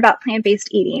reporters are about plant-based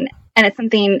eating. And it's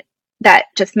something that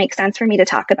just makes sense for me to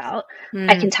talk about.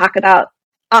 I can talk about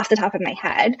off the top of my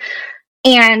head.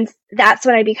 And that's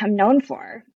what I become known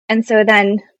for. And so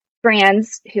then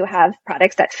brands who have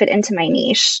products that fit into my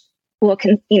niche will,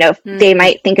 they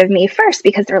might think of me first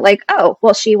because they're like, oh,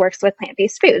 well, she works with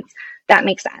plant-based foods. That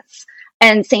makes sense.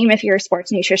 And same if you're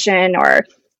sports nutrition or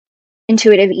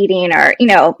intuitive eating or,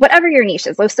 whatever your niche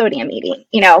is, low sodium eating,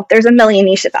 there's a million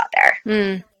niches out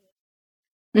there.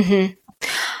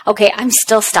 Okay. I'm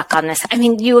still stuck on this. I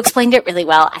mean, you explained it really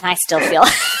well and I still feel,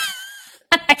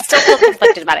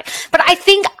 conflicted about it, but I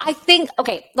think,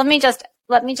 okay, let me just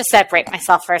separate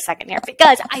myself for a second here,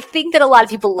 because I think that a lot of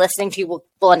people listening to you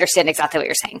will understand exactly what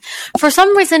you're saying. For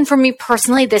some reason, for me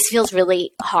personally, this feels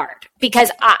really hard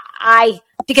because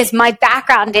because my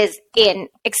background is in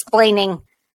explaining,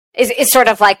 is sort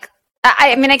of like,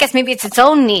 I mean, I guess maybe it's its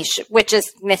own niche, which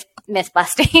is myth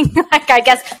busting. Like, I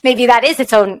guess maybe that is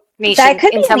its own niche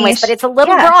in some ways, but it's a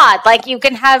little broad. Like, you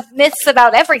can have myths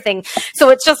about everything. So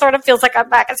it just sort of feels like I'm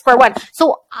back at square one.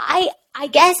 So I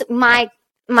guess my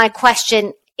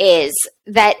question is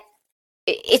that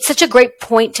it's such a great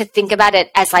point to think about it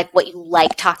as like what you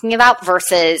like talking about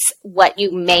versus what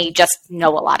you may just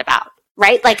know a lot about,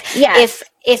 right? Like, if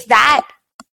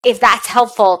that's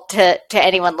helpful to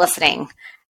anyone listening,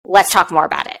 let's talk more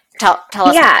about it. Tell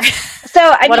us. Yeah.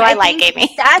 So what do I like,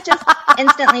 Amy? That just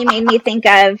instantly made me think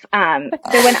of,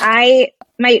 so when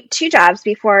my two jobs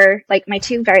before, like my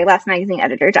two very last magazine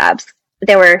editor jobs,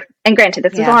 they were, and granted,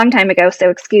 this was a long time ago, so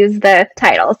excuse the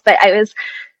titles, but I was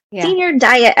senior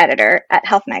diet editor at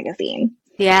Health Magazine.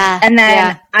 Yeah. And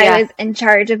then I was in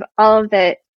charge of all of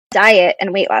the diet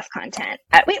and weight loss content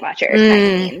at Weight Watchers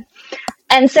magazine.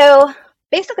 And so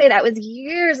basically that was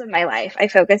years of my life I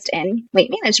focused in weight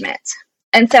management.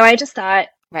 And so I just thought,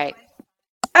 oh,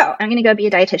 I'm going to go be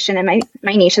a dietitian and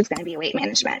my niche is going to be weight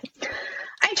management.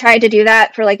 I tried to do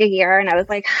that for like a year and I was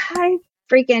like, I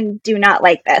freaking do not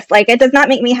like this. Like, it does not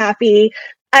make me happy.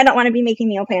 I don't want to be making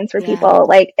meal plans for people.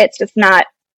 Like, it's just not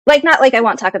like I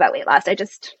won't talk about weight loss. It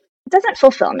doesn't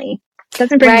fulfill me. It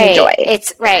doesn't bring me joy.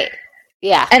 It's right.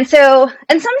 Yeah. And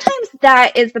sometimes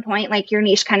that is the point, like your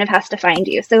niche kind of has to find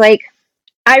you. So like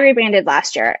I rebranded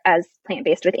last year as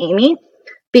Plant-Based with Amy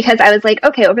because I was like,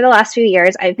 okay, over the last few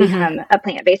years, I've become a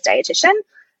plant-based dietitian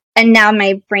and now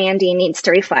my branding needs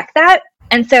to reflect that.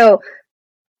 And so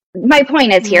my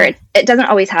point is here, it doesn't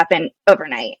always happen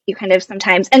overnight. You kind of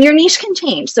sometimes, and your niche can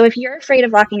change. So if you're afraid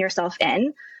of locking yourself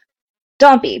in,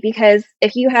 don't be, because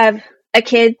if you have a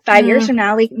kid 5 years from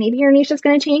now, like maybe your niche is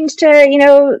going to change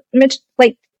to,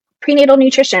 like prenatal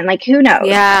nutrition, like who knows?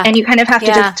 Yeah. And you kind of have to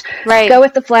just go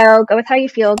with the flow, go with how you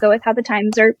feel, go with how the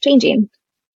times are changing.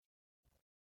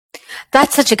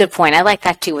 That's such a good point. I like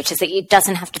that too, which is that it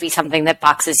doesn't have to be something that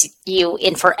boxes you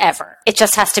in forever. It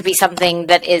just has to be something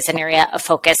that is an area of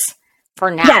focus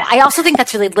for now. Yes. I also think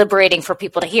that's really liberating for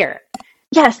people to hear.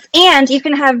 Yes. And you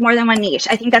can have more than one niche.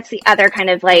 I think that's the other kind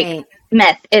of like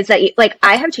myth is that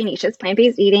I have two niches,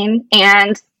 plant-based eating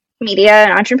and media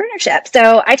and entrepreneurship.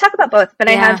 So I talk about both, but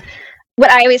I have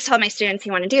what I always tell my students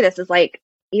who want to do this is like,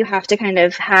 you have to kind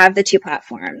of have the two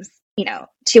platforms,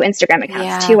 two Instagram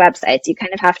accounts, two websites. You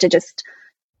kind of have to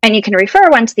and you can refer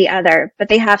one to the other, but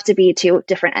they have to be two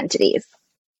different entities.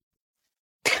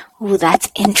 Oh, that's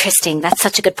interesting. That's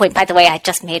such a good point. By the way, I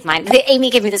just made mine.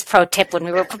 Amy gave me this pro tip when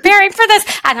we were preparing for this,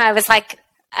 and I was like,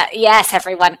 yes,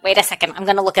 everyone. Wait a second. I'm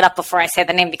going to look it up before I say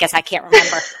the name because I can't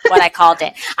remember what I called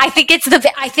it. I think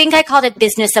I called it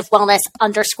Business of Wellness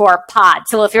 _pod.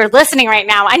 So if you're listening right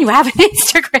now and you have an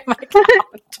Instagram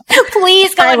account,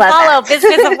 please go and follow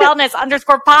Business of Wellness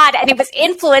 _pod. And it was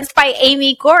influenced by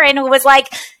Amy Gorin, who was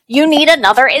like, you need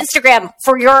another Instagram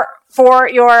for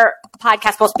your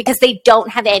podcast posts because they don't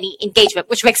have any engagement,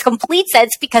 which makes complete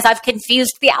sense because I've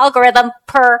confused the algorithm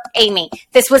per Amy.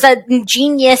 This was a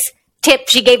genius tip.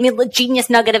 She gave me a genius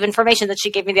nugget of information that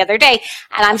she gave me the other day,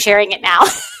 and I'm sharing it now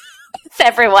with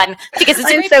everyone because it's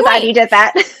I'm so glad you did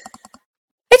that.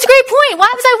 It's a great point. Why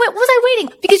was I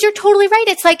waiting? Because you're totally right.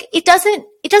 It's like, it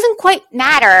doesn't quite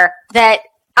matter that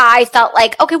I felt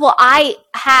like, okay, well, I've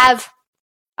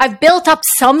built up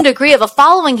some degree of a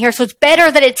following here. So it's better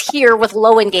that it's here with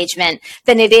low engagement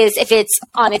than it is if it's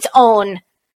on its own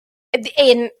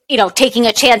in, taking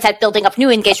a chance at building up new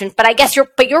engagement. But I guess your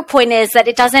point is that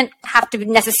it doesn't have to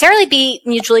necessarily be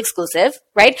mutually exclusive,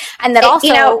 right? And that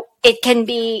also it can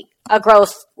be a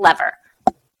growth lever.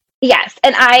 Yes.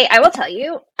 And I will tell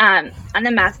you, on the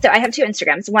math, so I have two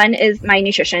Instagrams. One is my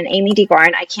nutrition, Amy D.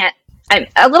 Gorin. I'm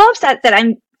a little upset that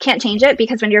I can't change it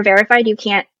because when you're verified, you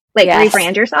can't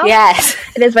rebrand yourself. Yes.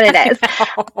 It is what it is.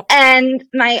 And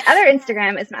my other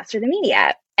Instagram is Master the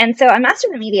Media. And so on Master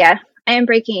the Media, I am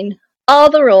breaking all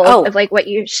the rules of what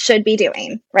you should be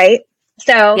doing, right?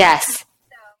 So yes,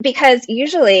 because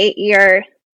usually your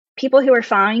people who are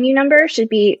following you number should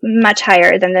be much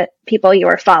higher than the people you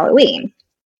are following.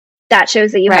 That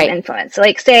shows that you have influence. So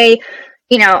say,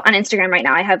 on Instagram right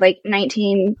now, I have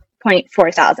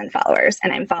 19.4 thousand followers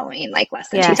and I'm following less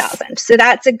than 2,000. So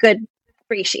that's a good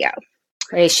ratio.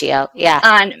 Yeah.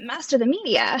 On Master the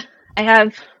Media,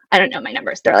 I don't know my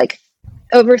numbers. They're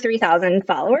over 3,000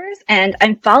 followers and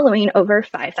I'm following over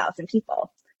 5,000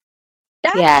 people.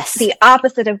 That's the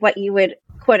opposite of what you would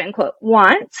quote unquote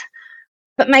want.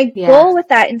 But my goal with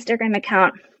that Instagram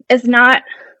account is not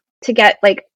to get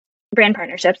brand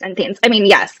partnerships and things. I mean,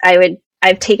 yes,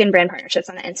 I've taken brand partnerships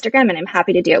on the Instagram and I'm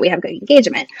happy to do it. We have good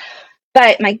engagement.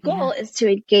 But my goal is to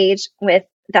engage with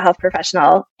the health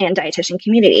professional and dietitian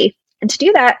community. And to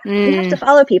do that, you have to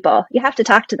follow people. You have to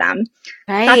talk to them.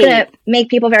 Right. It's not going to make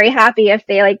people very happy if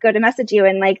they go to message you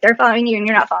and they're following you and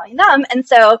you're not following them. And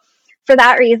so for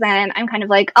that reason, I'm kind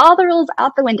of all the rules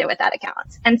out the window with that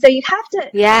account. And so you have to,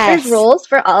 there's rules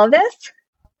for all of this,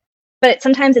 but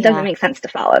sometimes it doesn't make sense to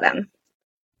follow them.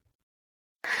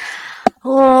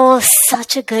 Oh,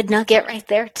 such a good nugget right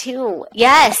there too.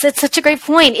 Yes, it's such a great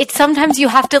point. It's sometimes you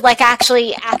have to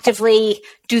actually actively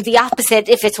do the opposite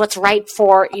if it's what's right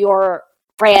for your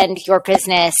brand, your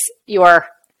business, your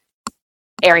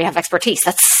area of expertise.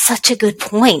 That's such a good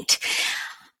point.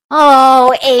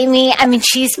 Oh, Amy, I mean,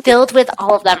 she's filled with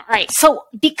all of them. All right. So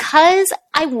because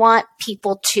I want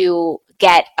people to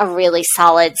get a really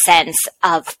solid sense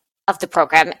of the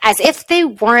program, as if they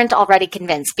weren't already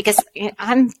convinced, because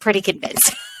I'm pretty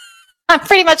convinced. I'm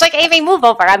pretty much Amy, move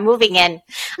over. I'm moving in.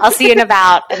 I'll see you in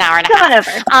about an hour and a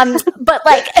half. But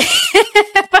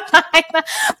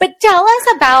but tell us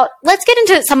about, let's get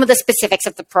into some of the specifics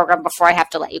of the program before I have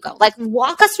to let you go.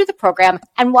 Walk us through the program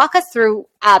and walk us through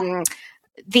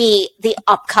the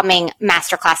upcoming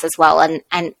masterclass as well.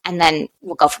 And then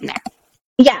we'll go from there.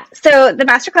 Yeah. So the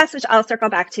masterclass, which I'll circle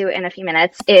back to in a few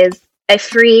minutes, is a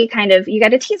free you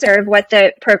get a teaser of what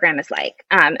the program is like.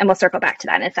 And we'll circle back to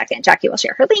that in a second. Jackie will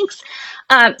share her links.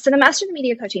 So the Master the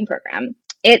Media Coaching Program,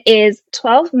 it is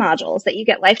 12 modules that you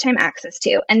get lifetime access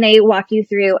to. And they walk you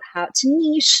through how to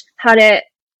niche, how to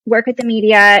work with the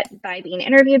media by being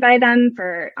interviewed by them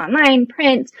for online,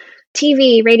 print,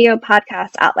 TV, radio,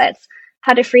 podcast outlets,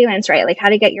 how to freelance write, how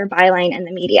to get your byline in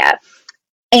the media.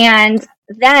 And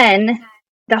then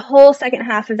the whole second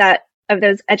half of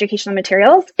those educational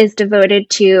materials is devoted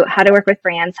to how to work with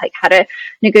brands, how to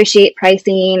negotiate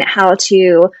pricing, how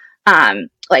to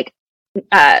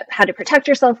how to protect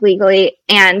yourself legally.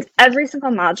 And every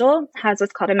single module has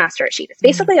what's called a master sheet. It's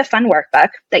basically a fun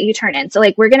workbook that you turn in. So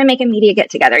we're going to make a media get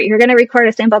together. You're going to record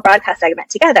a sample broadcast segment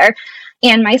together.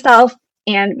 And myself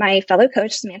and my fellow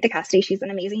coach, Samantha Cassidy, she's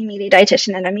an amazing media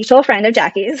dietitian and a mutual friend of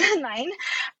Jackie's and mine.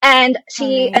 And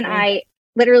she and I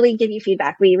literally give you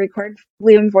feedback. We record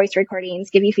Loom voice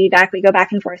recordings, give you feedback. We go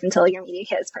back and forth until your media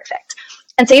kit is perfect.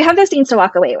 And so you have those things to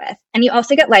walk away with. And you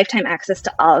also get lifetime access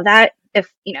to all of that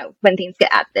if, when things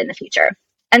get added in the future.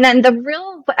 And then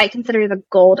what I consider the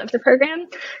gold of the program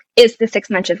is the 6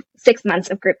 months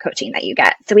of group coaching that you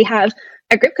get. So we have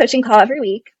a group coaching call every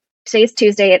week. Today's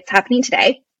Tuesday. It's happening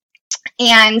today.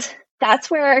 And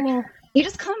that's where you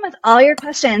just come with all your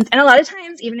questions. And a lot of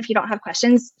times, even if you don't have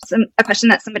questions, a question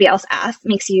that somebody else asks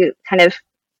makes you kind of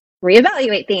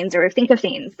reevaluate things or think of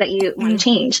things that you want to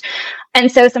change.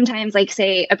 And so sometimes,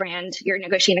 say a brand, you're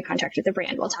negotiating a contract with a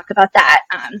brand, we'll talk about that.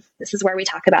 This is where we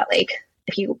talk about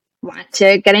if you want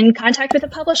to get in contact with a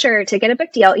publisher to get a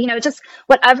book deal, just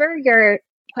whatever your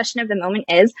question of the moment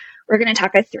is, we're going to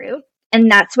talk it through. And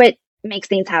that's what makes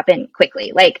things happen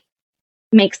quickly.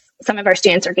 makes some of our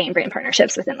students or gain brand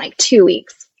partnerships within like 2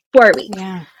 weeks, 4 weeks.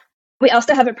 Yeah. We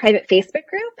also have a private Facebook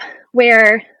group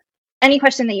where any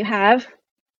question that you have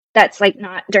that's like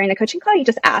not during the coaching call, you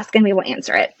just ask and we will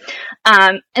answer it.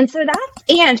 And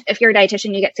if you're a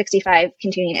dietitian, you get 65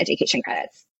 continuing education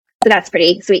credits. So that's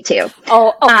pretty sweet too.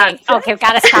 Oh, okay. Okay. I've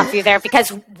got to stop you there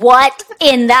because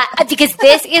because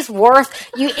this is worth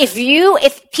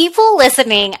if people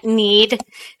listening need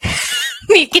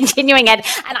continuing ed.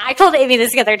 And I told Amy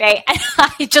this the other day and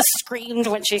I just screamed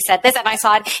when she said this and I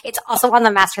saw it. It's also on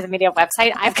the Master the Media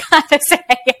website. I've got to say,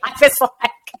 I was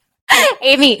like,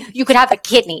 Amy, you could have a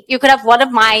kidney. You could have one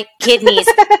of my kidneys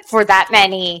for that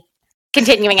many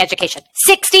continuing education.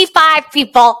 65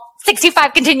 people.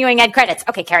 65 continuing ed credits.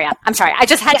 Okay, carry on. I'm sorry. I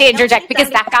just had to interject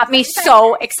because that got me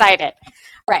so excited.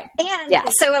 Right.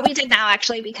 And so what we did now,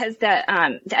 actually, because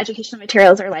the educational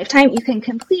materials are lifetime, you can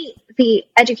complete the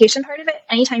education part of it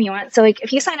anytime you want. So like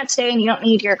if you sign up today and you don't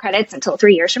need your credits until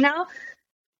 3 years from now,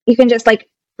 you can just like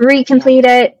recomplete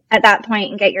it at that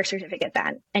point and get your certificate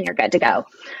then and you're good to go.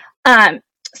 And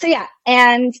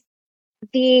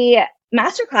the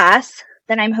masterclass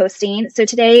that I'm hosting. So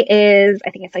today is, I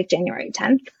think it's like January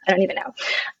 10th. I don't even know.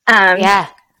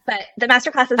 But the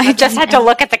masterclass is. I just had to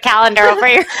look at the calendar over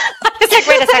here. I was like,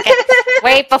 wait a second.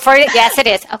 Wait, yes, it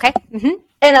is. Okay. Mm-hmm.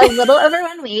 In a little over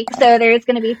 1 week. So there's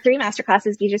going to be 3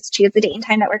 masterclasses. You just choose the date and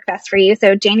time that work best for you.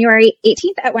 So January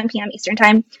 18th at 1 p.m. Eastern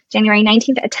time, January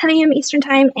 19th at 10 a.m. Eastern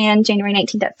time, and January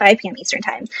 19th at 5 p.m. Eastern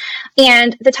time.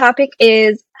 And the topic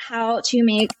is how to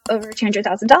make over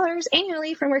 $200,000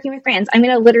 annually from working with brands. I'm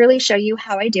going to literally show you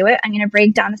how I do it. I'm going to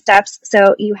break down the steps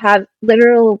so you have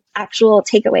literal actual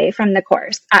takeaway from the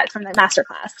course, from the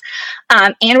masterclass.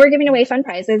 And we're giving away fun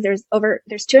prizes. There's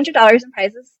 $200 in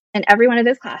prizes in every one of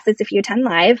those classes if you attend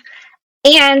live.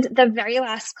 And the very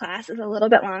last class is a little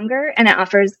bit longer and it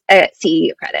offers a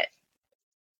CEU credit.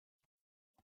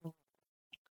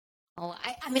 Oh,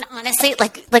 I mean, honestly,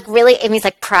 like really, Amy's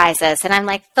like prizes. And I'm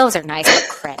like, those are nice, but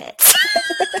credits.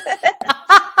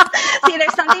 See,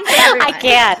 there's something for everyone.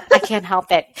 I can't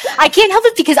help it. I can't help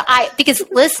it because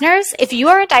listeners, if you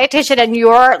are a dietitian and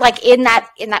you're like in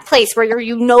that place where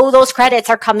those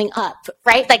credits are coming up,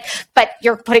 right? Like, but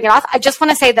you're putting it off. I just want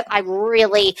to say that I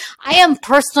am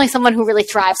personally someone who really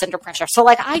thrives under pressure. So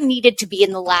like I needed to be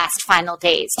in the last final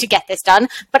days to get this done,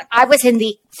 but I was in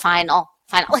the final.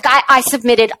 Like I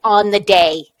submitted on the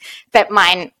day that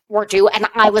mine were due and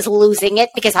I was losing it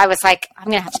because I was like, I'm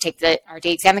going to have to take the RD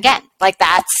exam again. Like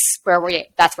that's where we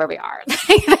are.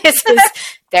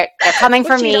 They're coming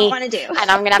for me and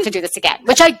I'm going to have to do this again,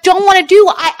 which I don't want to do.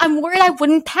 I'm worried I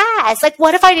wouldn't pass. Like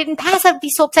what if I didn't pass? That would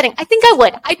be so upsetting. I think I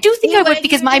would. I do think I would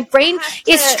because my brain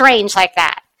is strange like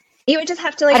that. You would just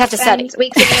have to spend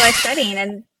weeks of your life studying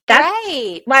and that's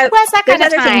right. Why who has that kind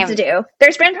there's of other time things to do.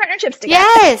 There's brand partnerships to get.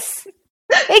 Yes.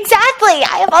 Exactly.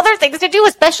 I have other things to do,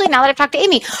 especially now that I've talked to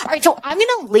Amy. All right, so I'm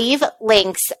going to leave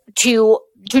links to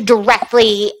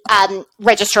directly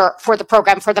register for the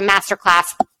program for the masterclass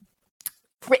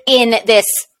in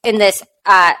this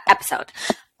episode.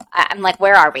 I'm like,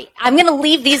 where are we? I'm going to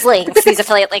leave these links, these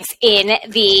affiliate links, in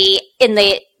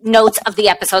the notes of the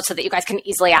episode so that you guys can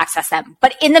easily access them.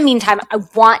 But in the meantime, I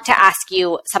want to ask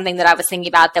you something that I was thinking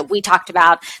about that we talked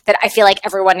about that I feel like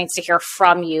everyone needs to hear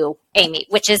from you, Amy,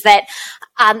 which is that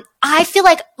I feel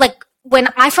like when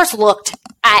I first looked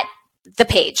at the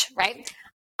page, right?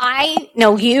 I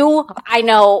know you. I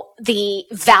know the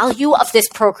value of this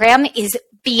program is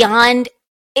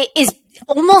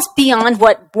almost beyond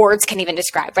what words can even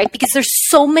describe, right? Because there's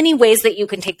so many ways that you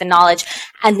can take the knowledge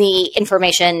and the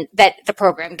information that the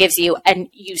program gives you and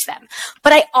use them.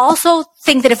 But I also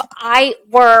think that if I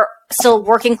were still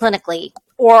working clinically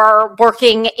or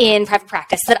working in private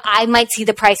practice, that I might see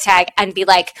the price tag and be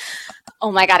like,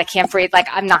 oh my God, I can't breathe. Like,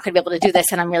 I'm not going to be able to do this.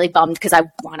 And I'm really bummed because I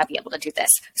want to be able to do this.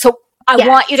 So I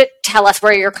want you to tell us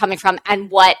where you're coming from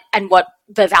and what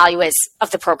the value is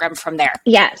of the program from there.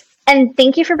 Yes. And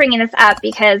thank you for bringing this up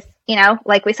because,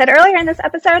 like we said earlier in this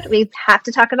episode, we have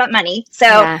to talk about money.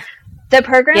 So the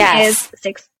program is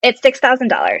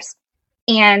 $6,000.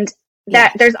 And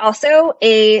there's also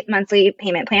a monthly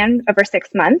payment plan over 6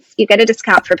 months. You get a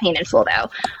discount for paying in full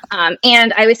though.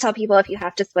 And I always tell people if you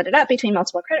have to split it up between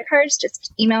multiple credit cards,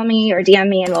 just email me or DM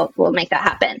me and we'll make that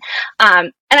happen.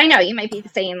 And I know you might be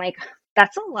saying like,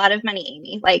 that's a lot of money,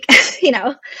 Amy. Like,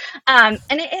 and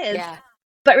it is. Yeah.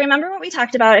 But remember what we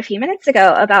talked about a few minutes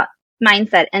ago about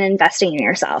mindset and investing in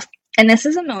yourself. And this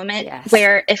is a moment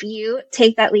where if you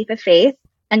take that leap of faith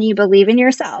and you believe in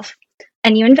yourself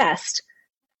and you invest,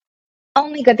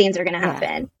 only good things are going to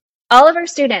happen. All of our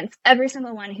students, every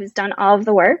single one who's done all of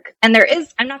the work, and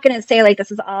I'm not going to say like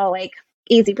this is all like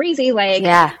easy breezy, like,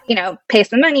 Yeah. pay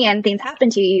some money and things happen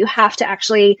to you. You have to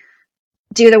actually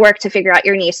do the work to figure out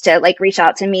your niche, to like reach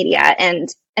out to media and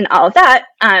all of that.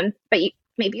 But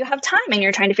maybe you have time and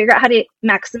you're trying to figure out how to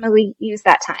maximally use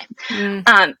that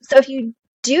time. So if you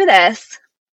do this,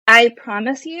 I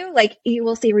promise you, like, you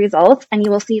will see results, and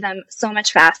you will see them so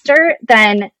much faster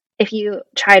than if you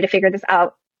try to figure this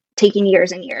out taking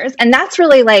years and years. And that's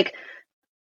really like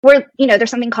there's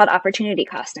something called opportunity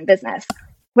cost in business.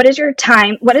 What is your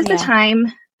time? What is the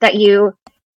time that you,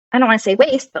 I don't want to say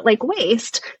waste, but like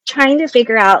waste trying to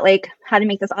figure out like how to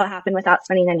make this all happen without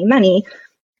spending any money?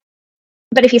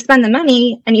 But if you spend the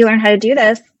money and you learn how to do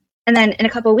this, and then in a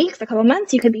couple of weeks, a couple of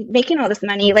months, you could be making all this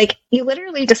money. Like, you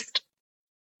literally just,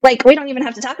 like, we don't even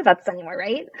have to talk about this anymore,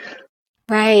 right?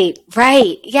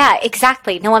 Right. Yeah,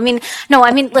 exactly. No, I mean,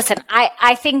 listen,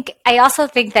 I also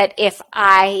think that if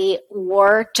I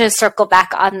were to circle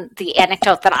back on the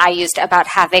anecdote that I used about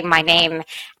having my name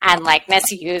and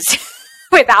likeness used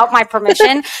without my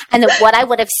permission, and that what I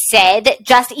would have said,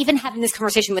 just even having this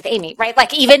conversation with Amy, right?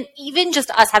 Like, even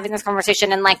just us having this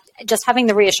conversation, and like just having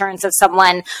the reassurance of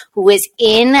someone who is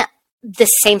in the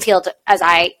same field as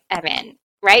I am in,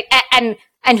 right?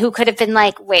 And who could have been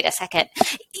like, wait a second,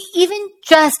 even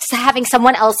just having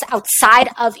someone else outside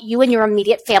of you and your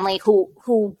immediate family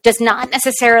who does not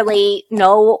necessarily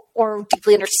know or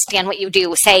deeply understand what you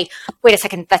do say, wait a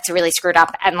second, that's really screwed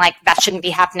up, and like, that shouldn't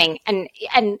be happening.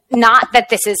 And not that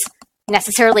this is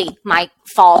necessarily my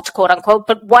fault, quote unquote,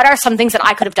 but what are some things that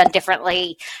I could have done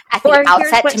differently at the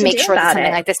outset to make sure that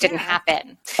something like this didn't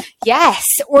happen? Yes.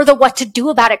 Or the what to do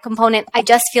about it component. I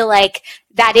just feel like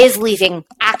that is leaving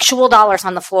actual dollars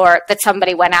on the floor that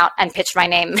somebody went out and pitched my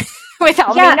name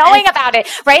without me knowing about it,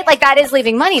 right? Like, that is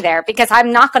leaving money there, because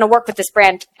I'm not going to work with this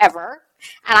brand ever.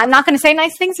 And I'm not going to say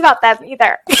nice things about them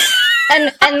either.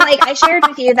 And like, I shared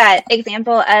with you that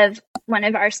example of one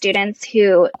of our students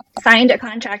who signed a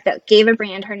contract that gave a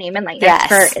brand her name and likeness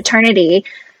for eternity.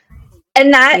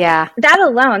 And that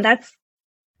alone,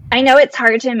 I know it's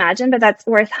hard to imagine, but that's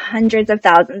worth hundreds of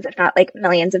thousands, if not like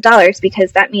millions of dollars,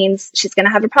 because that means she's going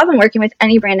to have a problem working with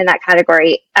any brand in that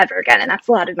category ever again. And that's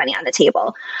a lot of money on the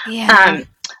table. Yeah.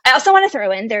 I also want to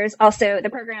throw in, there's also the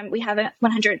program, we have a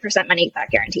 100% money back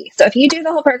guarantee. So if you do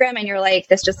the whole program and you're like,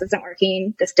 this just isn't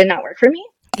working, this did not work for me,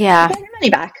 you get your money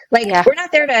back. Like, we're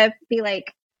not there to be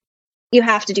like, you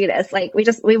have to do this. Like,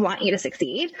 we want you to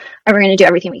succeed, and we're going to do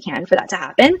everything we can for that to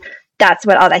happen. That's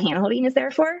what all that handholding is there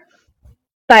for.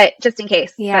 But just in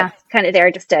case, that's kind of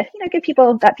there just to, give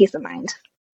people that peace of mind.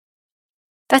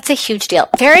 That's a huge deal.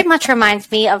 Very much reminds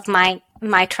me of my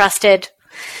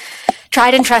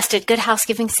tried and trusted Good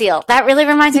Housekeeping seal. That really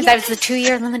reminds me that it's a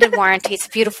 2-year limited warranty. It's a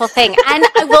beautiful thing. And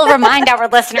I will remind our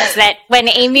listeners that when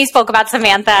Amy spoke about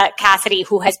Samantha Cassidy,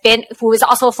 who is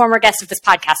also a former guest of this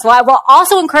podcast. So I will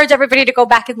also encourage everybody to go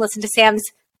back and listen to Sam's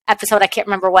episode. I can't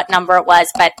remember what number it was,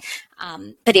 but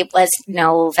it was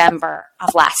November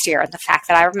of last year. And the fact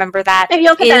that I remember that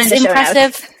is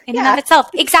impressive in and of itself.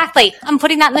 Exactly. I'm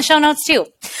putting that in the show notes too.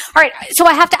 All right. So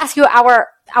I have to ask you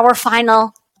our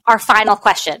final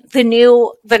question, the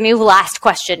new last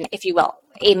question, if you will.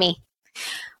 Amy,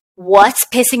 what's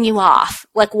pissing you off?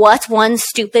 Like, what's one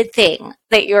stupid thing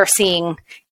that you're seeing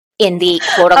in the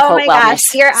quote unquote wellness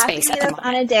space? You're asking me this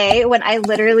on a day when I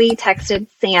literally texted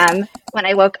Sam when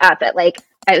I woke up at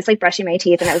I was brushing my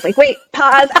teeth, and I was like, wait,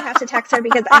 pause. I have to text her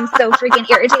because I'm so freaking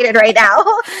irritated right now.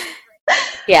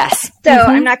 Yes. So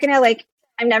I'm not going to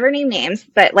I've never named names,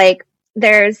 but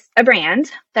there's a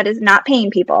brand that is not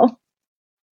paying people.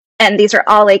 And these are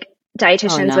all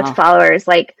dietitians with followers.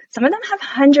 Some of them have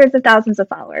hundreds of thousands of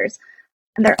followers,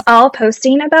 and they're all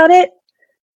posting about it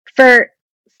for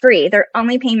free. Their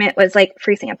only payment was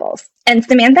free samples. And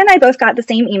Samantha and I both got the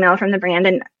same email from the brand,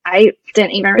 and I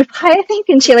didn't even reply, I think.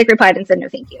 And she replied and said, no,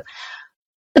 thank you.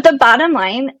 But the bottom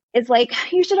line is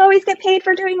you should always get paid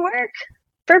for doing work,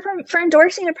 for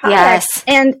endorsing a product. Yes.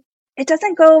 And it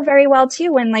doesn't go very well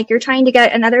too when you're trying to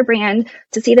get another brand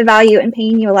to see the value and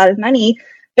paying you a lot of money.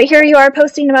 But here you are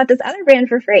posting about this other brand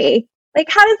for free.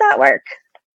 How does that work?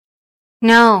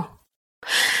 No.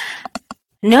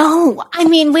 I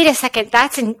mean, wait a second.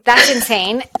 That's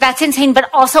insane. That's insane. But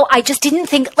also, I just didn't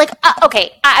think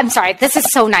okay, I'm sorry. This is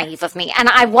so naive of me. And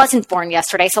I wasn't born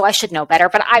yesterday, so I should know better.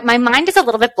 But my mind is a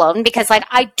little bit blown because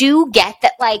I do get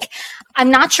that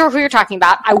I'm not sure who you're talking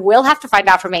about. I will have to find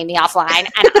out from Amy offline,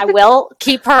 and I will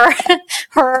keep her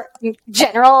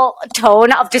general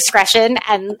tone of discretion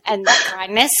and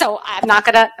kindness. So I'm not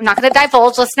gonna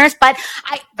divulge, listeners, but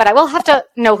I will have to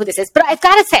know who this is. But I've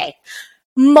got to say,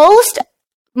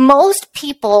 most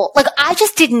people, I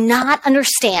just did not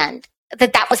understand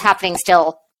that was happening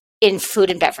still in food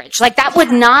and beverage. Like that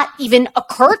would not even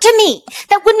occur to me.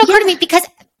 That wouldn't occur to me because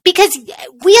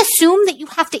we assume that you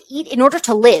have to eat in order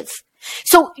to live.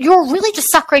 So you're really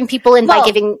just suckering people in by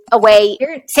giving away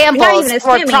samples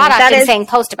or product and saying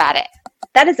post about it.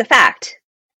 That is a fact.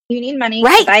 You need money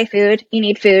to buy food. You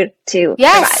need food to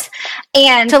survive.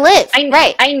 And to live.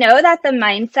 I know that the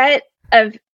mindset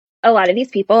of a lot of these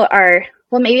people are,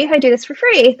 well, maybe if I do this for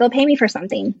free, they'll pay me for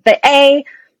something. But I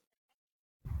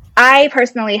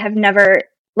personally have never,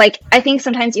 I think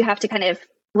sometimes you have to kind of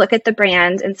look at the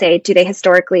brand and say, do they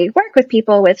historically work with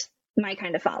people with my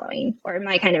kind of following or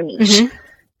my kind of niche? Mm-hmm.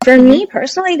 For me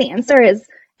personally, the answer is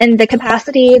in the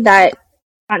capacity that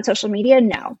on social media,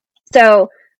 no. So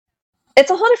it's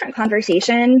a whole different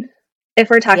conversation if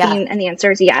we're talking and the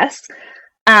answer is yes.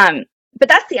 But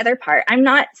that's the other part. I'm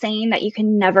not saying that you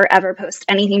can never, ever post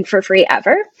anything for free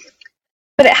ever,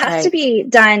 but it has to be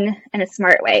done in a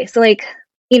smart way. So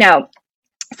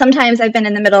sometimes I've been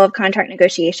in the middle of contract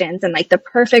negotiations and the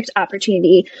perfect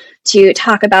opportunity to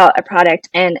talk about a product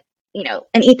and,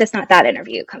 an Eat This Not That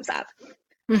interview comes up.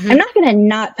 Mm-hmm. I'm not going to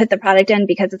not put the product in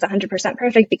because it's 100%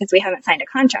 perfect because we haven't signed a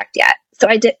contract yet. So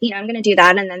I'm going to do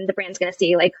that. And then the brand's going to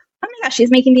see oh my gosh,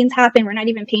 she's making things happen. We're not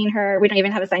even paying her. We don't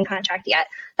even have a signed contract yet.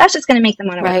 That's just going to make them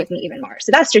want to work with me even more.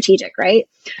 So that's strategic, right?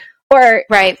 Or,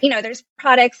 there's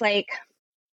products we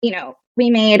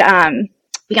made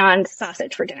Beyond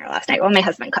sausage for dinner last night. Well, my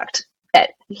husband cooked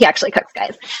it. He actually cooks,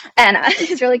 guys. And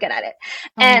he's really good at it.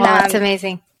 And that's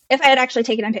amazing. If I had actually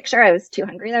taken a picture, I was too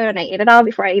hungry though, and I ate it all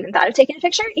before I even thought of taking a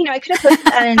picture. I could have posted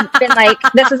that and been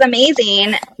this is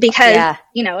amazing because,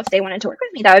 if they wanted to work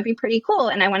with me, that would be pretty cool.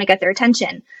 And I want to get their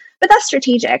attention. But that's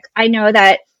strategic. I know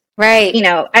that,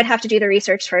 I'd have to do the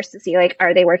research first to see,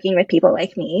 are they working with people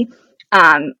like me?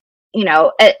 And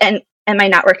am I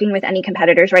not working with any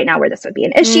competitors right now where this would be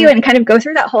an issue? And kind of go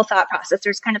through that whole thought process.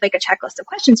 There's kind of a checklist of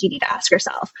questions you need to ask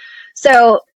yourself.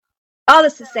 So all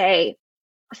this to say,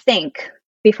 think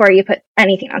before you put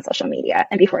anything on social media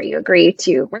and before you agree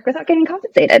to work without getting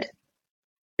compensated.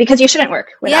 Because you shouldn't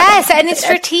work without getting compensated. And it's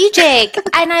strategic.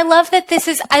 And I love that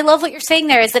I love what you're saying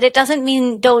there is that it doesn't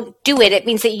mean don't do it. It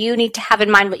means that you need to have in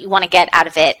mind what you want to get out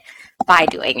of it by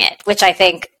doing it, which I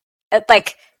think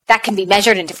that can be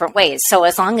measured in different ways. So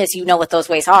as long as you know what those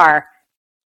ways are,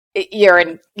 you're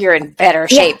in better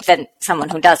shape than someone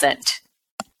who doesn't.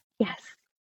 Yes.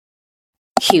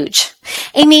 Huge.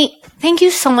 Amy, thank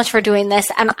you so much for doing this.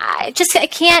 And I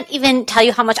can't even tell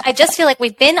you how much. I just feel like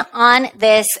we've been on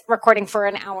this recording for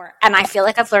an hour and I feel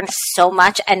like I've learned so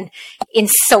much and in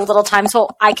so little time. So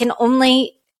I can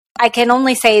only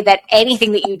say that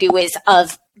anything that you do is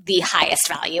of the highest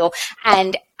value.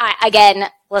 And again,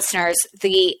 listeners,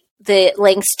 the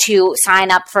links to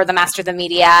sign up for the Master the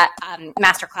Media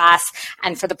masterclass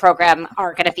and for the program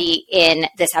are going to be in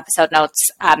this episode notes.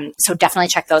 So definitely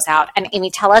check those out. And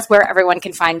Amy, tell us where everyone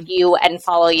can find you and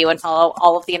follow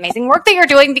all of the amazing work that you're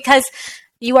doing because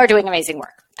you are doing amazing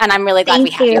work. And I'm really glad we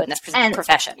have you in this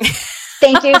profession.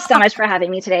 Thank you so much for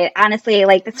having me today. Honestly,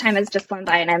 this time has just flown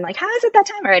by and I'm how is it that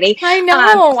time already? I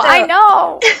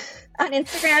know. On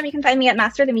Instagram, you can find me at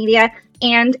Master the Media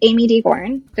and Amy D.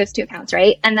 Bourne, those two accounts,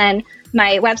 right? And then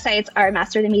my websites are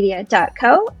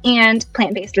masterthemedia.co and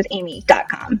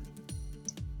plantbasedwithamy.com.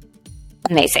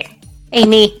 Amazing.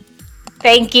 Amy,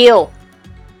 thank you.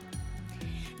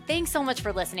 Thanks so much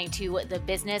for listening to The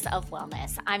Business of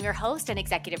Wellness. I'm your host and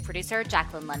executive producer,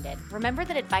 Jacqueline London. Remember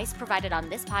that advice provided on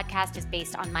this podcast is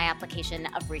based on my application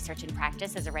of research and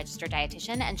practice as a registered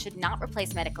dietitian and should not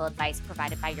replace medical advice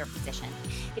provided by your physician.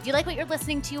 If you like what you're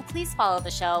listening to, please follow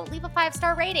the show, leave a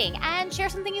 5-star rating, and share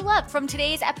something you loved from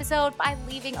today's episode by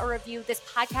leaving a review. This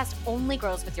podcast only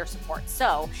grows with your support.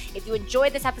 So if you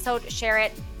enjoyed this episode, share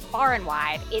it far and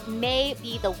wide. It may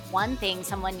be the one thing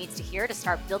someone needs to hear to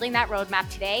start building that roadmap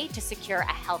today to secure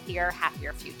a healthier,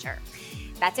 happier future.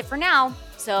 That's it for now.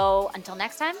 So until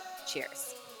next time,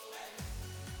 cheers.